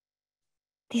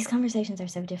 These conversations are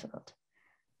so difficult,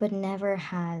 but never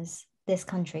has this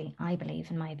country, I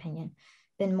believe, in my opinion,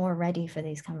 been more ready for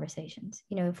these conversations.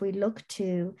 You know, if we look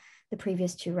to the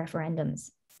previous 2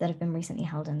 referendums that have been recently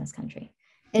held in this country,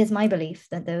 it is my belief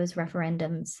that those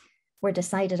referendums were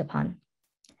decided upon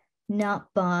not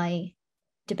by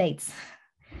debates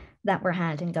that were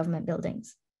had in government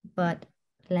buildings, but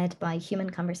led by human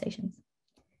conversations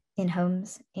in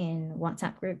homes, in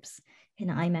WhatsApp groups, in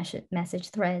iMessage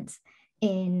threads,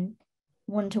 in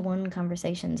one-to-one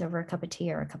conversations over a cup of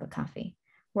tea or a cup of coffee,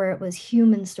 where it was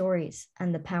human stories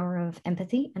and the power of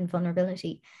empathy and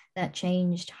vulnerability that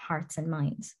changed hearts and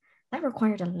minds. That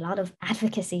required a lot of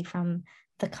advocacy from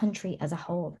the country as a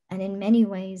whole, and in many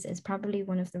ways is probably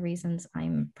one of the reasons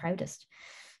I'm proudest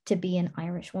to be an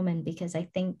Irish woman, because I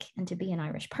think, and to be an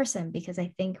Irish person, because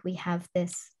I think we have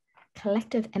this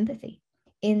collective empathy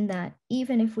in that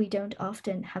even if we don't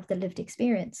often have the lived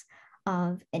experience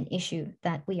of an issue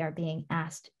that we are being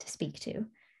asked to speak to,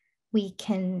 we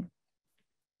can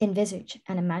envisage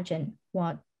and imagine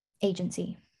what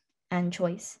agency and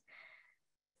choice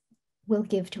will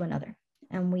give to another.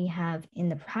 And we have in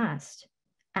the past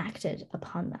acted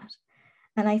upon that.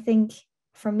 And I think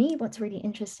for me, what's really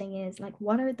interesting is like,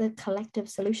 what are the collective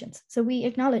solutions? So we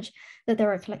acknowledge that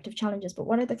there are collective challenges, but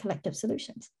what are the collective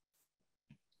solutions?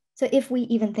 So if we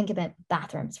even think about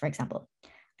bathrooms, for example,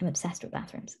 I'm obsessed with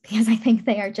bathrooms because I think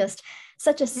they are just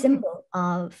such a symbol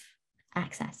of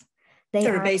access.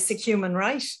 They're a basic human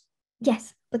right.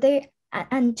 Yes, but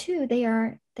and 2, they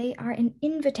are an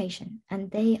invitation, and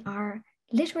they are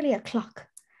literally a clock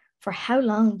for how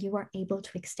long you are able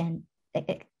to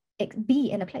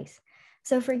be in a place.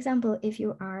 So for example, if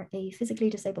you are a physically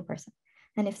disabled person,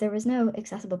 and if there is no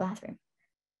accessible bathroom,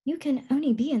 you can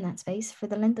only be in that space for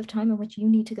the length of time in which you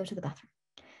need to go to the bathroom.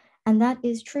 And that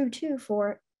is true too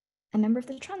for a member of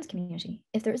the trans community.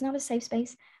 If there is not a safe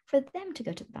space for them to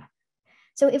go to the bathroom.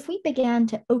 So if we began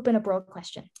to open a broad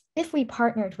question, if we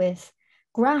partnered with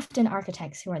Grafton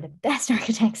architects, who are the best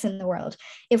architects in the world,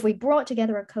 if we brought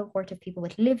together a cohort of people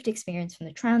with lived experience from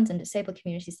the trans and disabled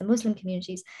communities, the Muslim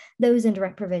communities, those in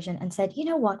direct provision, and said, you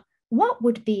know what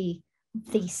would be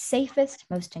the safest,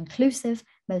 most inclusive,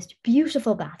 most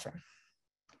beautiful bathroom?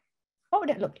 What would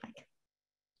it look like?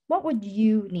 What would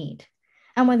you need?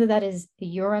 And whether that is a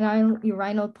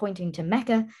urinal pointing to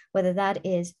Mecca, whether that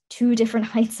is 2 different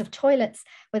heights of toilets,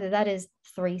 whether that is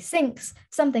 3 sinks,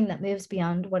 something that moves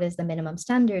beyond what is the minimum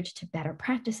standard to better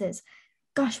practices.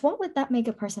 Gosh, what would that make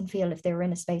a person feel if they were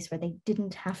in a space where they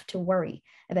didn't have to worry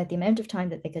about the amount of time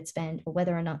that they could spend, or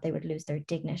whether or not they would lose their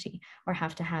dignity or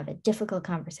have to have a difficult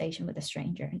conversation with a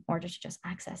stranger in order to just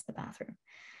access the bathroom?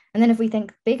 And then if we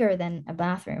think bigger than a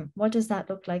bathroom, what does that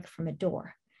look like from a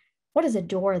door? What is a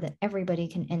door that everybody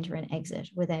can enter and exit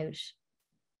without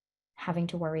having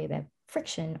to worry about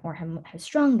friction or how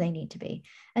strong they need to be?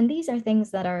 And these are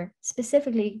things that are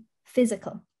specifically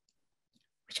physical,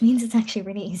 which means it's actually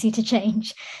really easy to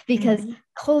change, because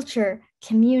culture,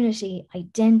 community,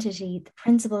 identity, the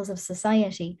principles of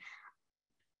society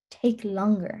take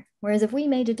longer. Whereas if we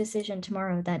made a decision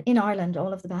tomorrow that in Ireland,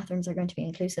 all of the bathrooms are going to be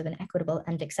inclusive and equitable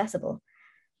and accessible,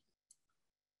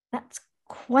 that's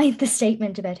quite the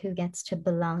statement about who gets to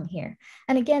belong here.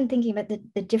 And again, thinking about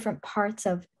the different parts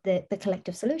of the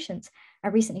collective solutions, I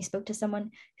recently spoke to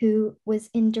someone who was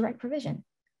in direct provision,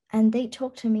 and they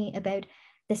talked to me about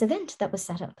this event that was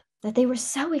set up that they were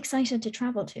so excited to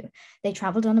travel to. They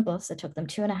traveled on a bus. It took them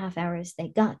 2.5 hours. They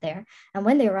got there. And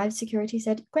when they arrived, security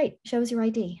said, great, show us your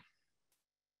ID.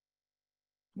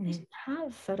 They didn't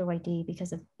have photo ID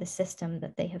because of the system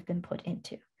that they have been put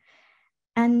into.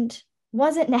 And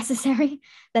was it necessary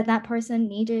that that person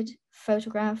needed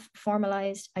photograph,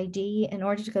 formalized ID in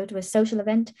order to go to a social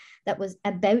event that was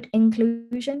about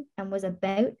inclusion and was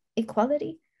about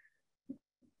equality?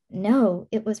 No,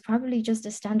 it was probably just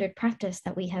a standard practice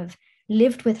that we have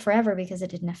lived with forever because it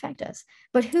didn't affect us.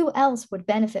 But who else would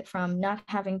benefit from not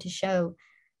having to show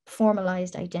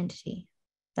formalized identity?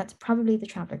 That's probably the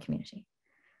traveler community.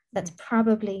 That's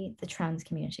probably the trans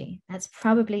community. That's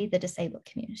probably the disabled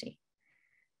community.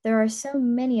 There are so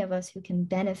many of us who can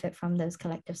benefit from those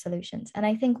collective solutions. And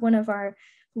I think one of our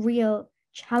real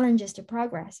challenges to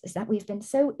progress is that we've been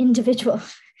so individual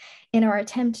in our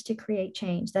attempt to create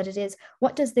change that it is,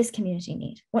 what does this community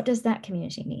need? What does that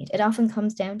community need? It often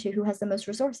comes down to who has the most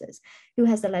resources, who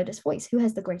has the loudest voice, who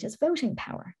has the greatest voting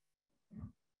power.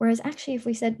 Whereas actually, if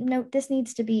we said, no, this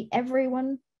needs to be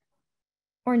everyone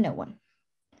or no one,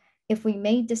 if we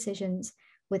made decisions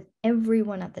with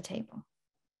everyone at the table,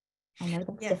 I know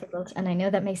that's difficult, and I know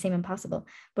that may seem impossible,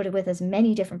 but with as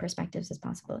many different perspectives as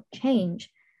possible, change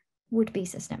would be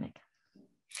systemic.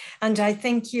 And I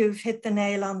think you've hit the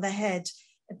nail on the head,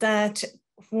 that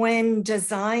when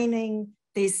designing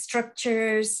these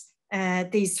structures,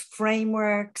 these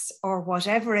frameworks, or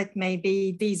whatever it may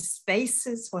be, these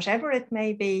spaces, whatever it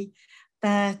may be,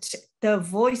 that the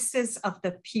voices of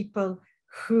the people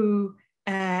who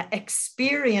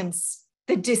experience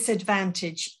the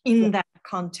disadvantage in that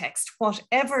context,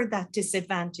 whatever that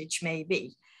disadvantage may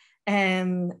be,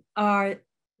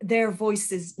 their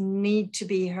voices need to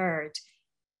be heard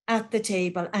at the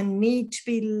table and need to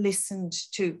be listened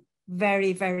to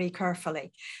very, very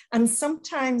carefully. And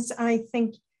sometimes I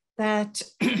think that,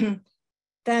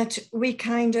 that we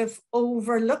kind of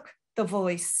overlook the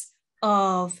voice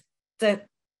of the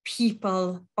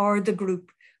people or the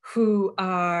group who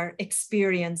are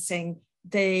experiencing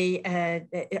the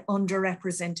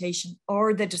underrepresentation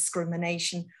or the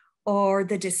discrimination or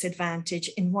the disadvantage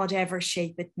in whatever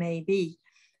shape it may be.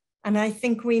 And I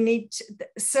think we need to,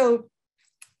 so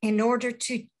in order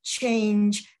to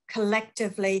change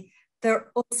collectively,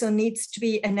 there also needs to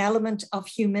be an element of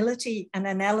humility and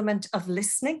an element of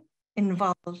listening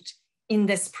involved in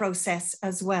this process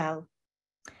as well.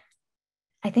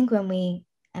 I think when we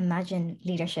imagine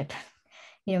leadership,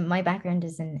 you know, my background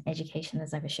is in education,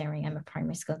 as I was sharing. I'm a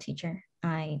primary school teacher.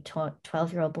 I taught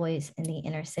 12-year-old boys in the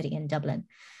inner city in Dublin.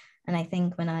 And I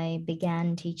think when I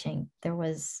began teaching, there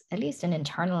was at least an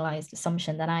internalized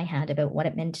assumption that I had about what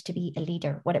it meant to be a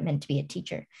leader, what it meant to be a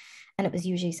teacher. And it was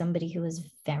usually somebody who was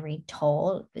very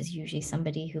tall. It was usually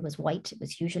somebody who was white. It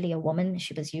was usually a woman.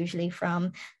 She was usually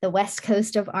from the west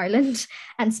coast of Ireland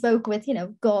and spoke with, you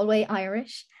know, Galway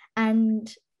Irish.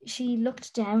 And she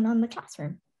looked down on the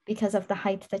classroom because of the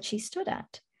height that she stood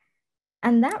at.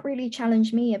 And that really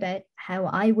challenged me about how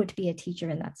I would be a teacher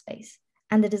in that space.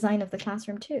 And the design of the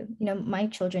classroom too. You know, my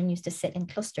children used to sit in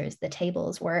clusters. The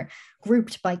tables were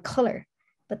grouped by color,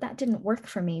 but that didn't work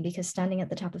for me because standing at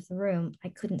the top of the room, I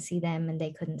couldn't see them and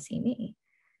they couldn't see me.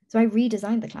 So I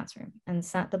redesigned the classroom and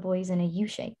sat the boys in a U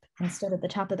shape and stood at the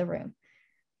top of the room.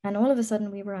 And all of a sudden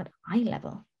we were at eye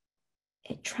level.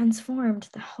 It transformed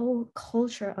the whole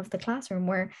culture of the classroom,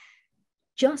 where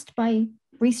just by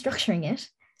restructuring it,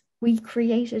 we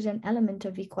created an element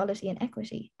of equality and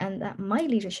equity, and that my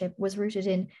leadership was rooted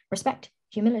in respect,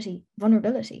 humility,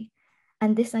 vulnerability,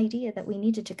 and this idea that we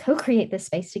needed to co-create this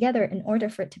space together in order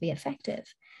for it to be effective.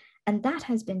 And that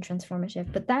has been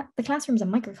transformative, but that the classroom's a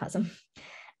microcosm,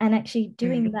 and actually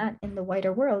doing that in the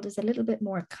wider world is a little bit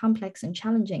more complex and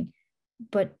challenging,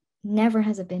 but never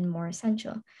has it been more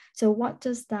essential. So what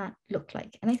does that look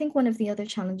like? And I think one of the other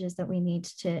challenges that we need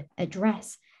to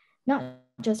address, not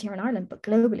just here in Ireland, but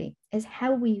globally, is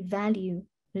how we value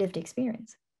lived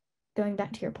experience. Going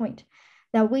back to your point,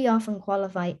 that we often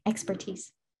qualify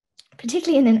expertise,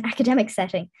 particularly in an academic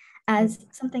setting, as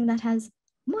something that has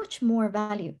much more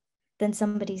value than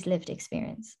somebody's lived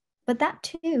experience. But that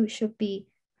too should be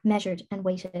measured and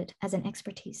weighted as an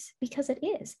expertise, because it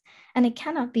is. And it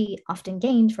cannot be often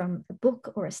gained from a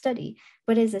book or a study,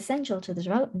 but is essential to the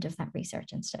development of that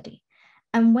research and study.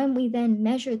 And when we then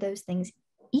measure those things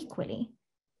equally,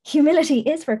 humility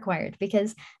is required,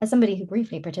 because as somebody who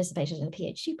briefly participated in a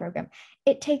PhD program,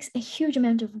 it takes a huge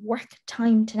amount of work,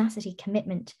 time, tenacity,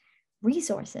 commitment,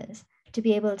 resources to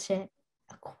be able to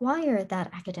acquire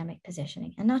that academic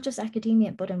positioning, and not just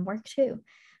academia, but in work too.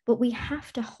 But we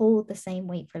have to hold the same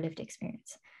weight for lived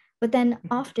experience. But then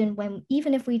often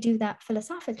even if we do that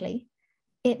philosophically,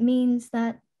 it means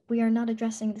that we are not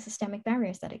addressing the systemic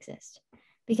barriers that exist.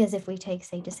 Because if we take,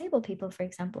 say, disabled people, for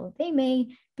example, they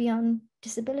may be on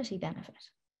disability benefit.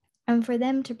 And for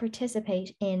them to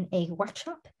participate in a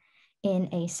workshop,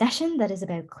 in a session that is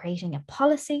about creating a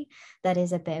policy, that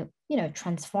is about, you know,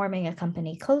 transforming a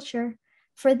company culture,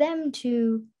 for them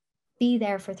to be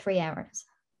there for 3 hours,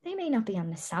 they may not be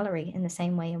on the salary in the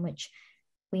same way in which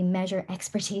we measure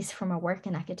expertise from a work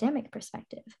and academic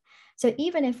perspective. So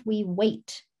even if we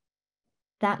weight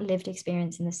that lived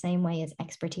experience in the same way as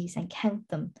expertise and count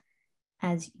them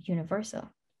as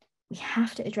universal, we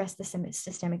have to address the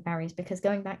systemic barriers, because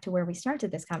going back to where we started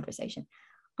this conversation,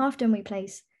 often we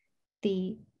place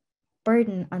the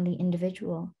burden on the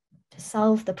individual to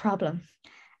solve the problem,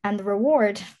 and the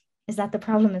reward is that the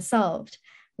problem is solved.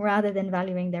 rather than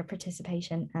valuing their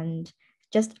participation and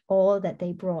just all that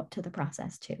they brought to the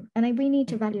process too. And we need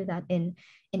to value that in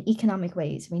economic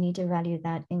ways. We need to value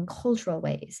that in cultural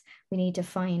ways. We need to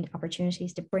find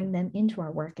opportunities to bring them into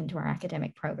our work, into our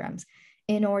academic programs,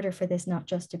 in order for this not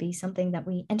just to be something that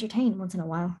we entertain once in a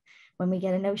while when we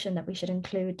get a notion that we should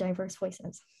include diverse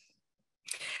voices.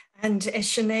 And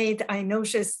Sinead, I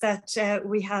noticed that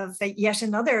we have yet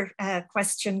another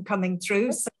question coming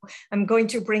through. So I'm going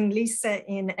to bring Lisa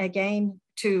in again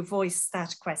to voice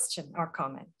that question or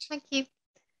comment. Thank you.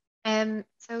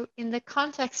 So in the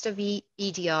context of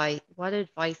EDI, what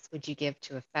advice would you give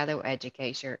to a fellow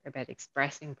educator about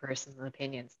expressing personal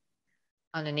opinions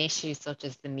on an issue such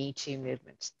as the Me Too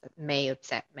movement that may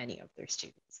upset many of their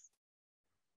students?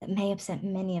 That may upset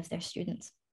many of their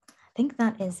students. I think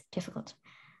that is difficult.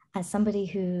 As somebody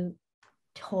who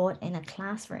taught in a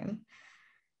classroom,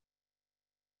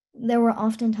 there were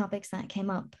often topics that came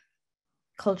up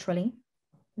culturally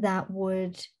that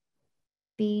would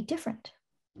be different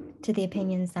to the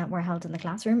opinions that were held in the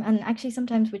classroom, and actually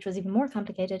sometimes which was even more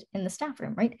complicated in the staff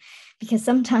room, right? Because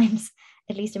sometimes,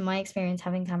 at least in my experience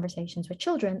having conversations with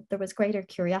children, there was greater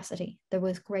curiosity, there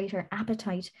was greater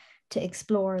appetite to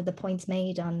explore the points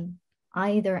made on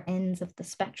either ends of the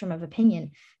spectrum of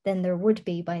opinion than there would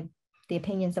be by the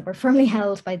opinions that were firmly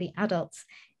held by the adults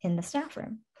in the staff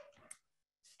room.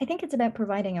 I think it's about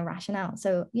providing a rationale.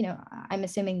 So, you know, I'm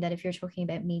assuming that if you're talking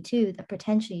about Me Too, that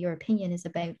potentially your opinion is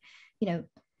about, you know,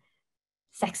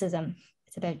 sexism,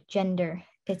 it's about gender,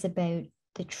 it's about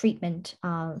the treatment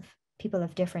of people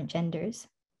of different genders,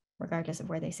 regardless of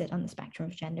where they sit on the spectrum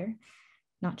of gender,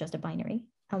 not just a binary,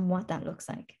 and what that looks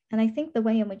like. And I think the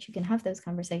way in which you can have those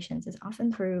conversations is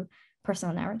often through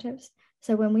personal narratives.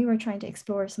 So when we were trying to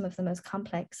explore some of the most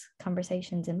complex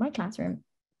conversations in my classroom,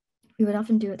 we would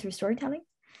often do it through storytelling,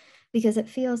 because it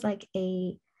feels like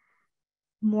a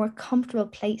more comfortable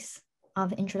place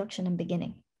of introduction and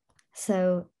beginning.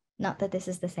 So not that this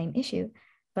is the same issue,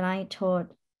 but I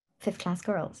taught 5th class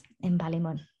girls in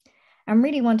Ballymun and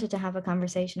really wanted to have a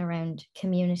conversation around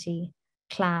community,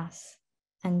 class,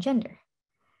 and gender.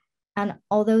 And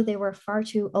although they were far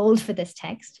too old for this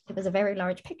text, it was a very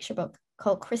large picture book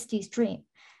called Christie's Dream.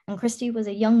 And Christie was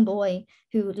a young boy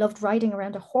who loved riding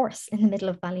around a horse in the middle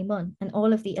of Ballymun, and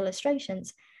all of the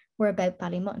illustrations were about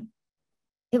Ballymun.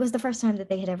 It was the first time that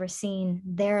they had ever seen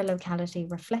their locality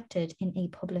reflected in a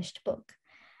published book.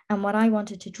 And what I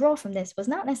wanted to draw from this was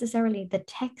not necessarily the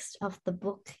text of the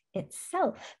book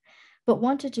itself, but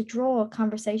wanted to draw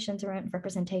conversations around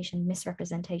representation,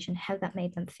 misrepresentation, how that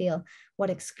made them feel, what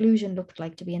exclusion looked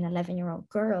like to be an 11-year-old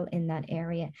girl in that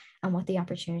area, and what the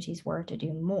opportunities were to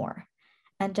do more.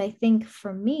 And I think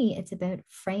for me, it's about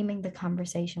framing the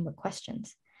conversation with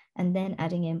questions and then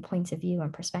adding in points of view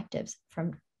and perspectives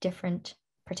from different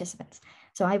participants.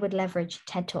 So I would leverage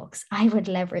TED Talks. I would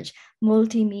leverage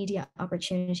multimedia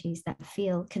opportunities that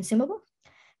feel consumable,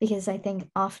 because I think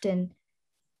often,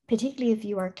 particularly if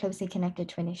you are closely connected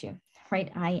to an issue,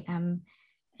 right? I am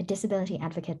a disability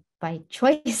advocate by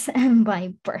choice and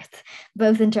by birth,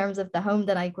 both in terms of the home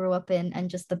that I grew up in and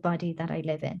just the body that I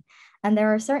live in. And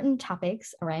there are certain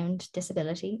topics around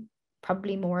disability,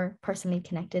 probably more personally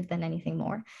connected than anything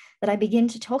more, that I begin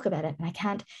to talk about it and I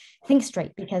can't think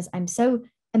straight because I'm so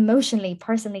emotionally,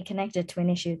 personally connected to an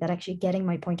issue that actually getting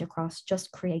my point across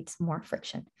just creates more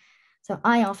friction. So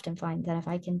I often find that if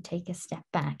I can take a step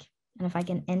back and if I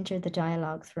can enter the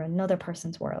dialogue through another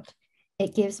person's world,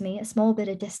 it gives me a small bit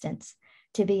of distance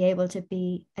to be able to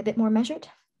be a bit more measured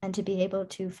and to be able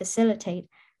to facilitate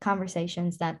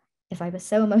conversations that if I was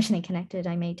so emotionally connected,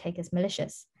 I may take as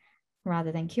malicious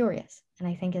rather than curious. And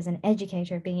I think as an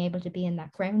educator, being able to be in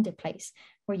that grounded place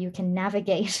where you can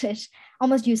navigate it,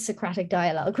 almost use Socratic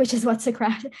dialogue, which is what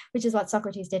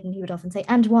Socrates did, and he would often say,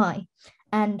 and why?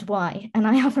 And why? And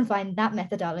I often find that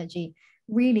methodology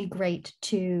really great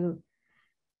to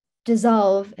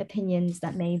dissolve opinions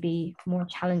that may be more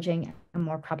challenging and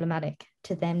more problematic,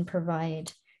 to then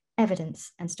provide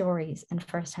evidence and stories and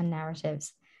first-hand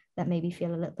narratives that maybe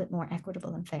feel a little bit more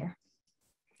equitable and fair.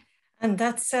 And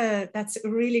that's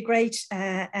really great,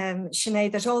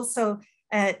 Sinead. That also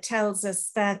tells us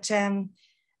that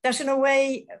that in a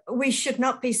way we should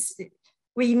not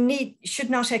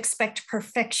expect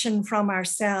perfection from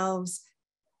ourselves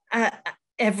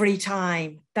every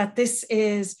time. That this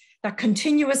is that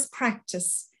continuous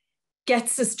practice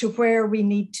gets us to where we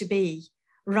need to be,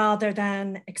 rather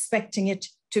than expecting it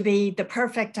to be the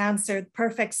perfect answer, the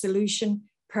perfect solution,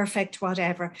 perfect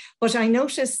whatever. But I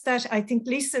noticed that I think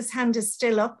Lisa's hand is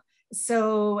still up.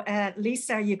 So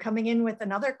Lisa, are you coming in with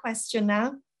another question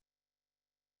now?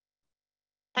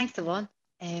 Thanks, Yvonne.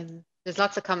 There's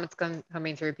lots of comments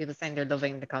coming through, people saying they're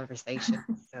loving the conversation.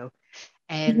 So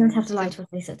you don't have to lie to us,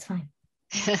 Lisa, it's fine.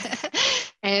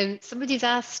 Somebody's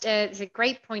asked, there's a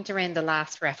great point around the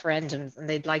last referendums, and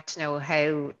they'd like to know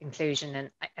how inclusion and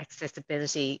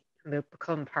accessibility will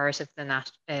become part of the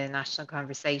national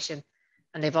conversation.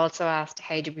 And they've also asked,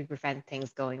 how do we prevent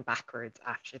things going backwards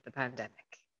after the pandemic?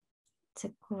 It's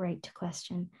a great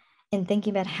question. In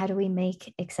thinking about how do we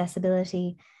make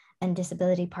accessibility and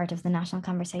disability part of the national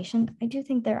conversation, I do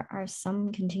think there are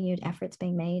some continued efforts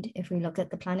being made. If we look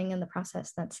at the planning and the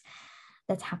process that's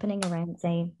happening around,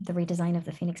 say, the redesign of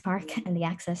the Phoenix Park and the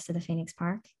access to the Phoenix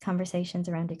Park, conversations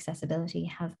around accessibility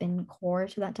have been core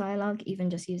to that dialogue, even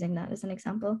just using that as an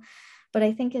example. But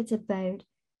I think it's about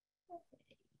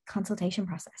consultation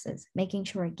processes, making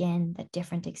sure, again, that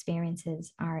different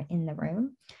experiences are in the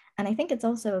room. And I think it's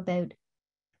also about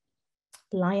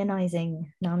lionizing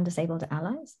non-disabled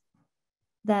allies,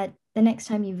 that the next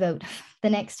time you vote, the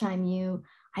next time you,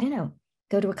 I don't know,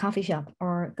 go to a coffee shop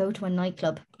or go to a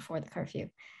nightclub before the curfew,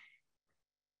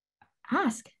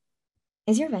 ask,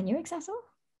 is your venue accessible?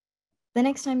 The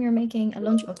next time you're making a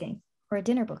lunch booking or a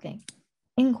dinner booking,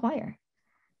 inquire.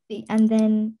 And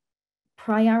then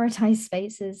prioritize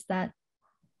spaces that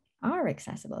are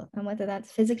accessible, and whether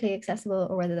that's physically accessible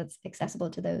or whether that's accessible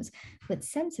to those with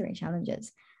sensory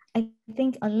challenges. I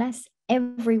think unless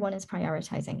everyone is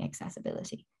prioritizing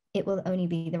accessibility, it will only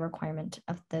be the requirement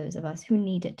of those of us who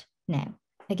need it now.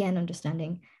 Again,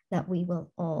 understanding that we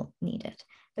will all need it.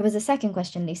 There was a second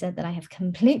question, Lisa, that I have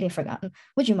completely forgotten.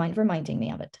 Would you mind reminding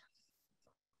me of it?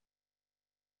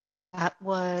 That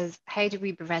was, how do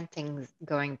we prevent things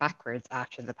going backwards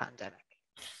after the pandemic?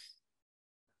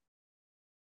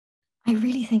 I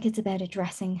really think it's about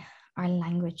addressing our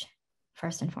language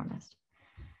first and foremost.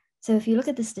 So if you look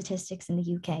at the statistics in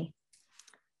the UK,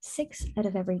 6 out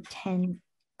of every 10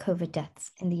 COVID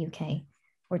deaths in the UK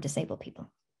were disabled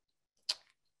people.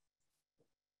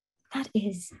 That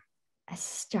is a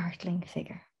startling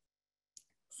figure.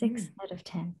 6 out of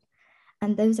 10.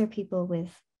 And those are people with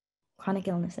chronic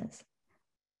illnesses.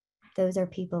 Those are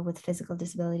people with physical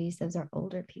disabilities. Those are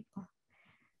older people.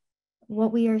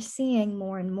 What we are seeing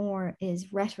more and more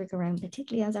is rhetoric around,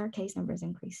 particularly as our case numbers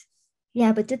increase.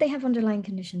 Yeah, but did they have underlying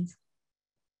conditions?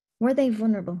 Were they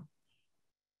vulnerable?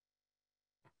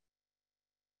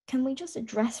 Can we just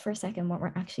address for a second what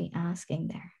we're actually asking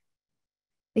there?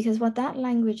 Because what that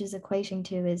language is equating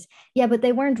to is, yeah, but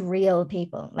they weren't real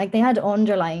people. Like, they had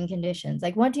underlying conditions.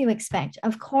 Like, what do you expect?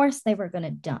 Of course they were going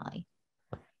to die.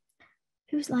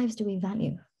 Whose lives do we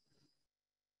value?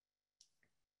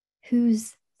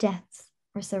 Whose deaths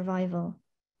or survival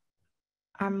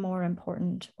are more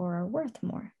important or are worth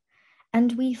more?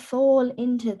 And we fall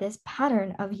into this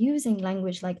pattern of using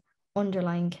language like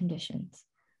underlying conditions,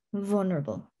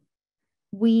 vulnerable.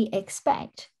 We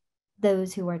expect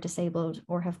those who are disabled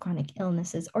or have chronic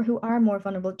illnesses or who are more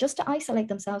vulnerable just to isolate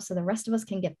themselves so the rest of us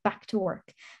can get back to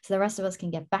work, so the rest of us can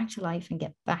get back to life and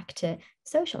get back to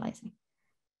socializing.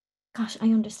 Gosh, I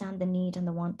understand the need and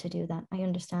the want to do that. I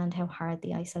understand how hard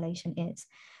the isolation is.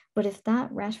 But if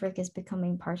that rhetoric is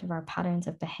becoming part of our patterns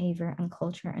of behavior and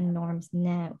culture and norms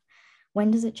now,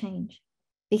 when does it change?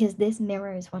 Because this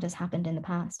mirrors what has happened in the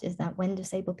past, is that when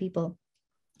disabled people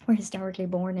were historically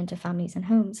born into families and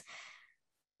homes,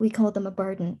 we called them a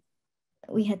burden.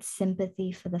 We had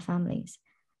sympathy for the families,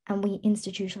 and we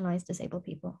institutionalized disabled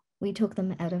people. We took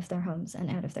them out of their homes and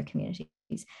out of their communities,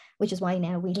 which is why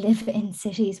now we live in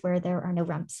cities where there are no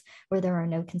ramps, where there are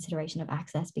no consideration of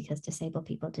access, because disabled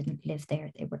people didn't live there.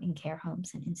 They were in care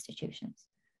homes and institutions.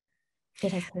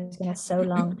 It has taken us so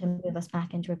long to move us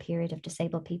back into a period of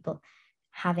disabled people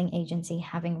having agency,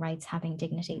 having rights, having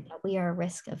dignity, that we are at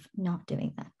risk of not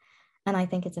doing that. And I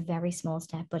think it's a very small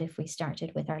step, but if we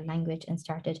started with our language and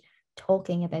started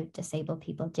talking about disabled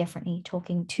people differently,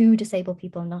 talking to disabled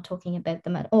people, not talking about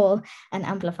them at all, and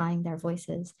amplifying their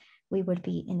voices, we would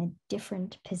be in a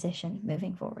different position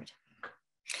moving forward.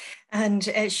 And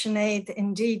Sinead,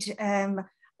 indeed,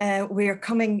 we are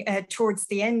coming towards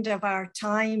the end of our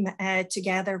time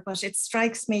together, but it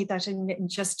strikes me that in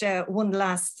just one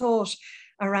last thought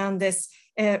around this,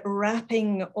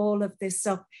 wrapping all of this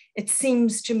up, it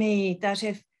seems to me that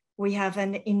if we have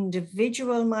an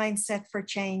individual mindset for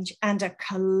change and a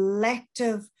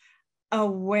collective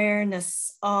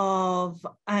awareness of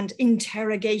and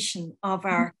interrogation of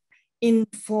our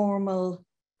informal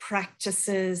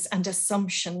practices and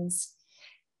assumptions,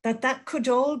 that could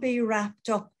all be wrapped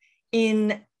up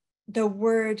in the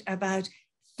word about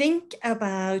think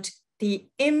about the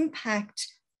impact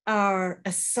our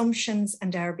assumptions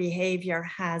and our behavior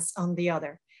has on the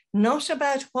other. Not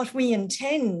about what we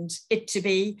intend it to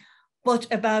be,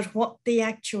 but about what the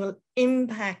actual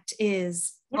impact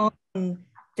is on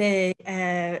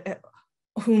the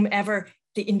whomever,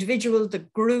 the individual, the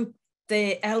group,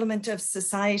 the element of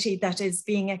society that is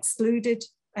being excluded,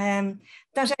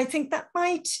 that I think that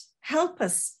might help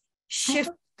us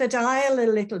shift the dial a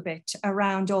little bit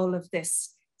around all of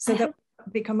this, so that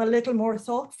we become a little more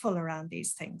thoughtful around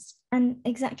these things. And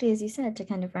exactly as you said, to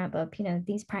kind of wrap up, you know,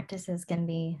 these practices can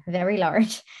be very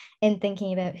large in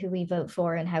thinking about who we vote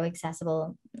for and how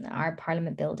accessible our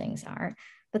parliament buildings are.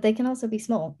 But they can also be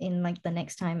small in, like, the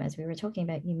next time, as we were talking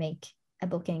about, you make a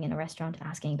booking in a restaurant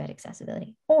asking about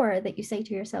accessibility, or that you say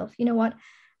to yourself, you know what,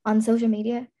 on social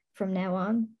media from now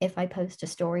on, if I post a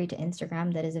story to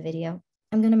Instagram that is a video,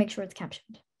 I'm going to make sure it's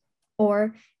captioned.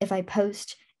 Or if I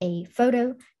post a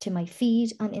photo to my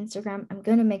feed on Instagram, I'm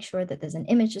going to make sure that there's an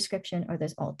image description or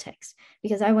there's alt text,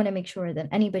 because I want to make sure that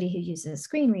anybody who uses a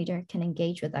screen reader can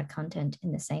engage with that content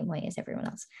in the same way as everyone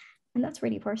else. And that's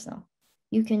really personal.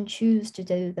 You can choose to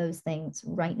do those things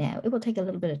right now. It will take a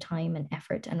little bit of time and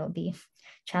effort, and it'll be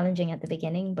challenging at the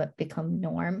beginning, but become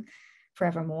norm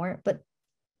forevermore. But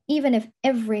even if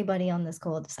everybody on this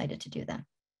call decided to do that,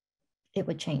 it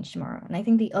would change tomorrow. And I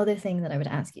think the other thing that I would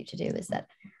ask you to do is that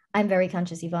I'm very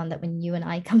conscious, Yvonne, that when you and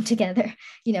I come together,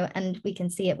 you know, and we can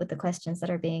see it with the questions that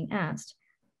are being asked,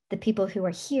 the people who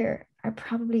are here are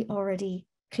probably already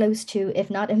close to, if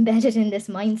not embedded in, this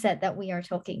mindset that we are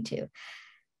talking to.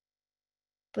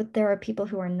 But there are people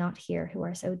who are not here, who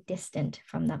are so distant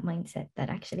from that mindset that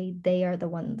actually they are the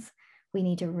ones we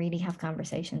need to really have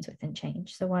conversations with and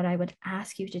change. So what I would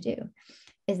ask you to do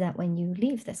is that when you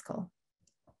leave this call,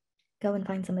 go and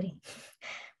find somebody,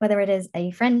 whether it is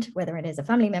a friend, whether it is a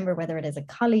family member, whether it is a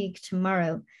colleague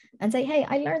tomorrow, and say, hey,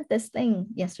 I learned this thing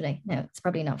yesterday. No, it's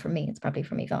probably not from me. It's probably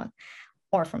from Yvonne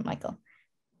or from Michael.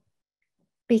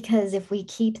 Because if we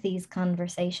keep these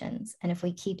conversations and if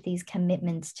we keep these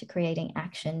commitments to creating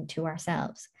action to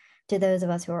ourselves, to those of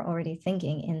us who are already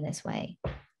thinking in this way,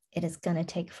 it is going to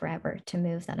take forever to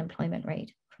move that employment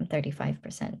rate from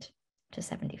 35% to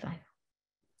 75%.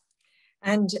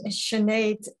 And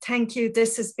Sinead, thank you.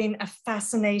 This has been a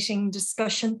fascinating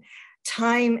discussion.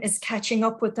 Time is catching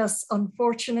up with us,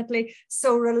 unfortunately.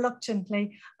 So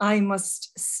reluctantly, I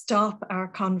must stop our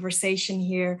conversation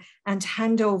here and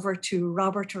hand over to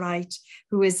Robert Wright,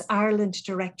 who is Ireland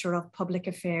Director of Public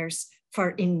Affairs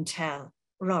for Intel.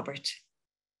 Robert.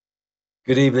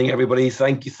 Good evening, everybody.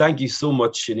 Thank you so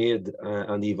much, Sinead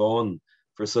and Yvonne,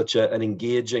 for such an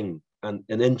engaging and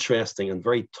an interesting and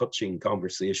very touching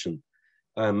conversation.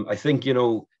 I think, you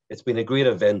know, it's been a great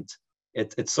event.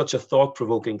 It's such a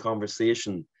thought-provoking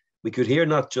conversation. We could hear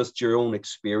not just your own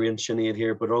experience, Sinead,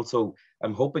 here, but also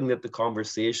I'm hoping that the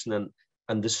conversation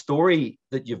and the story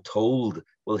that you've told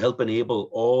will help enable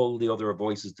all the other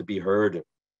voices to be heard,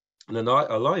 and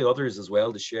allow others as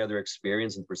well to share their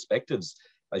experience and perspectives,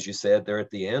 as you said there at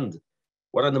the end.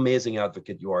 What an amazing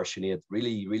advocate you are, Sinead.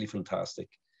 Really, really fantastic.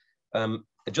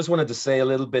 I just wanted to say a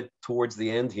little bit towards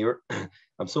the end here.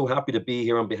 I'm so happy to be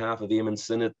here on behalf of Eamon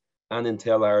Sinnott and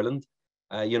Intel Ireland.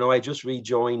 You know, I just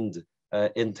rejoined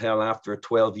Intel after a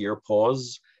 12-year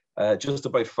pause just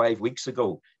about 5 weeks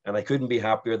ago, and I couldn't be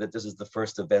happier that this is the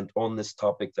first event on this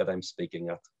topic that I'm speaking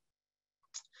at.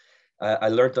 I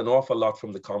learned an awful lot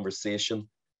from the conversation,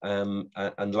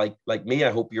 and like me,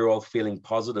 I hope you're all feeling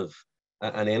positive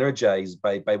and energized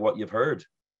by what you've heard.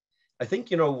 I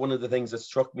think, you know, one of the things that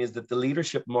struck me is that the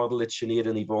leadership model that Sinead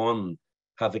and Yvonne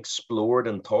have explored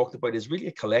and talked about is really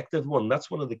a collective one. That's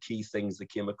one of the key things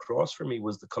that came across for me,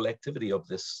 was the collectivity of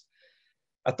this.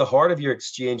 At the heart of your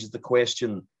exchange is the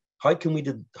question, how can we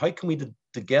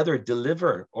together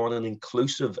deliver on an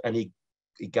inclusive and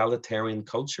egalitarian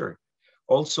culture?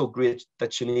 Also great that,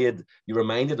 Sinead, you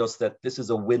reminded us that this is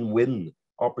a win-win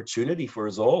opportunity for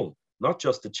us all, not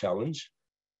just a challenge.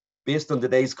 Based on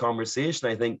today's conversation,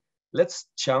 I think let's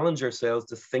challenge ourselves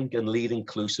to think and lead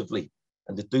inclusively,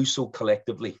 and to do so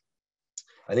collectively.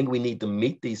 I think we need to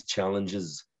meet these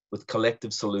challenges with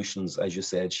collective solutions, as you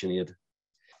said, Sinead.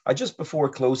 I just, before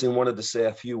closing, wanted to say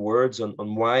a few words on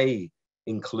why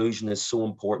inclusion is so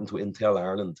important to Intel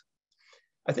Ireland.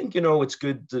 I think, you know, it's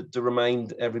good to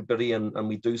remind everybody, and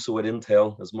we do so at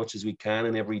Intel as much as we can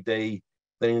and every day,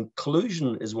 that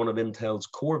inclusion is one of Intel's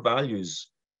core values.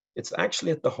 It's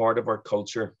actually at the heart of our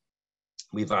culture.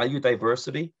 We value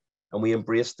diversity and we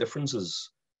embrace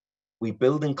differences. We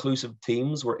build inclusive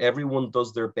teams where everyone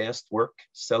does their best work,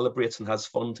 celebrates and has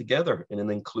fun together in an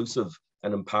inclusive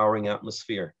and empowering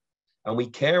atmosphere. And we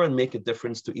care and make a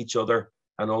difference to each other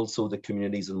and also the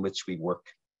communities in which we work.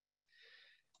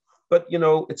 But, you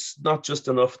know, it's not just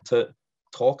enough to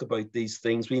talk about these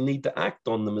things. We need to act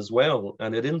on them as well.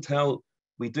 And at Intel,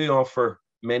 we do offer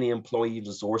many employee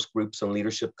resource groups and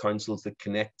leadership councils that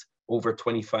connect over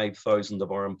 25,000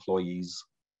 of our employees.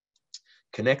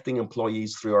 Connecting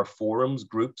employees through our forums,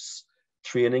 groups,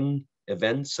 training,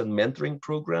 events, and mentoring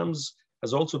programs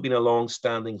has also been a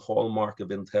long-standing hallmark of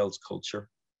Intel's culture.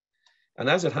 And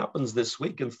as it happens this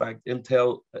week, in fact, at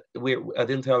Intel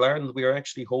Ireland, we are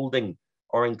actually holding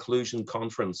our inclusion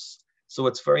conference. So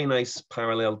it's very nice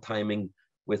parallel timing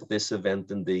with this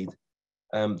event indeed.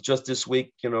 Just this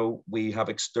week, we have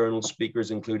external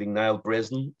speakers, including Niall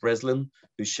Breslin,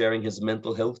 who's sharing his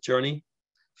mental health journey,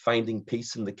 finding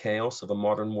peace in the chaos of a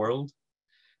modern world.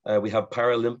 We have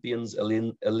Paralympians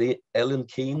Ellen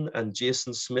Keane and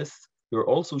Jason Smith, who are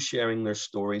also sharing their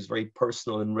stories, very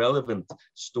personal and relevant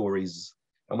stories.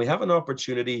 And we have an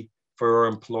opportunity for our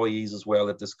employees as well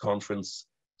at this conference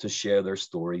to share their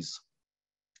stories.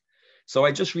 So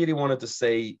I just really wanted to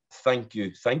say thank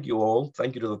you. Thank you all.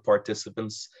 Thank you to the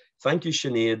participants. Thank you,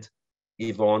 Sinead,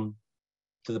 Yvonne,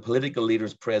 to the political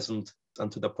leaders present,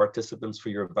 and to the participants for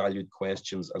your valued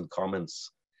questions and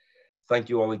comments. Thank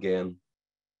you all again.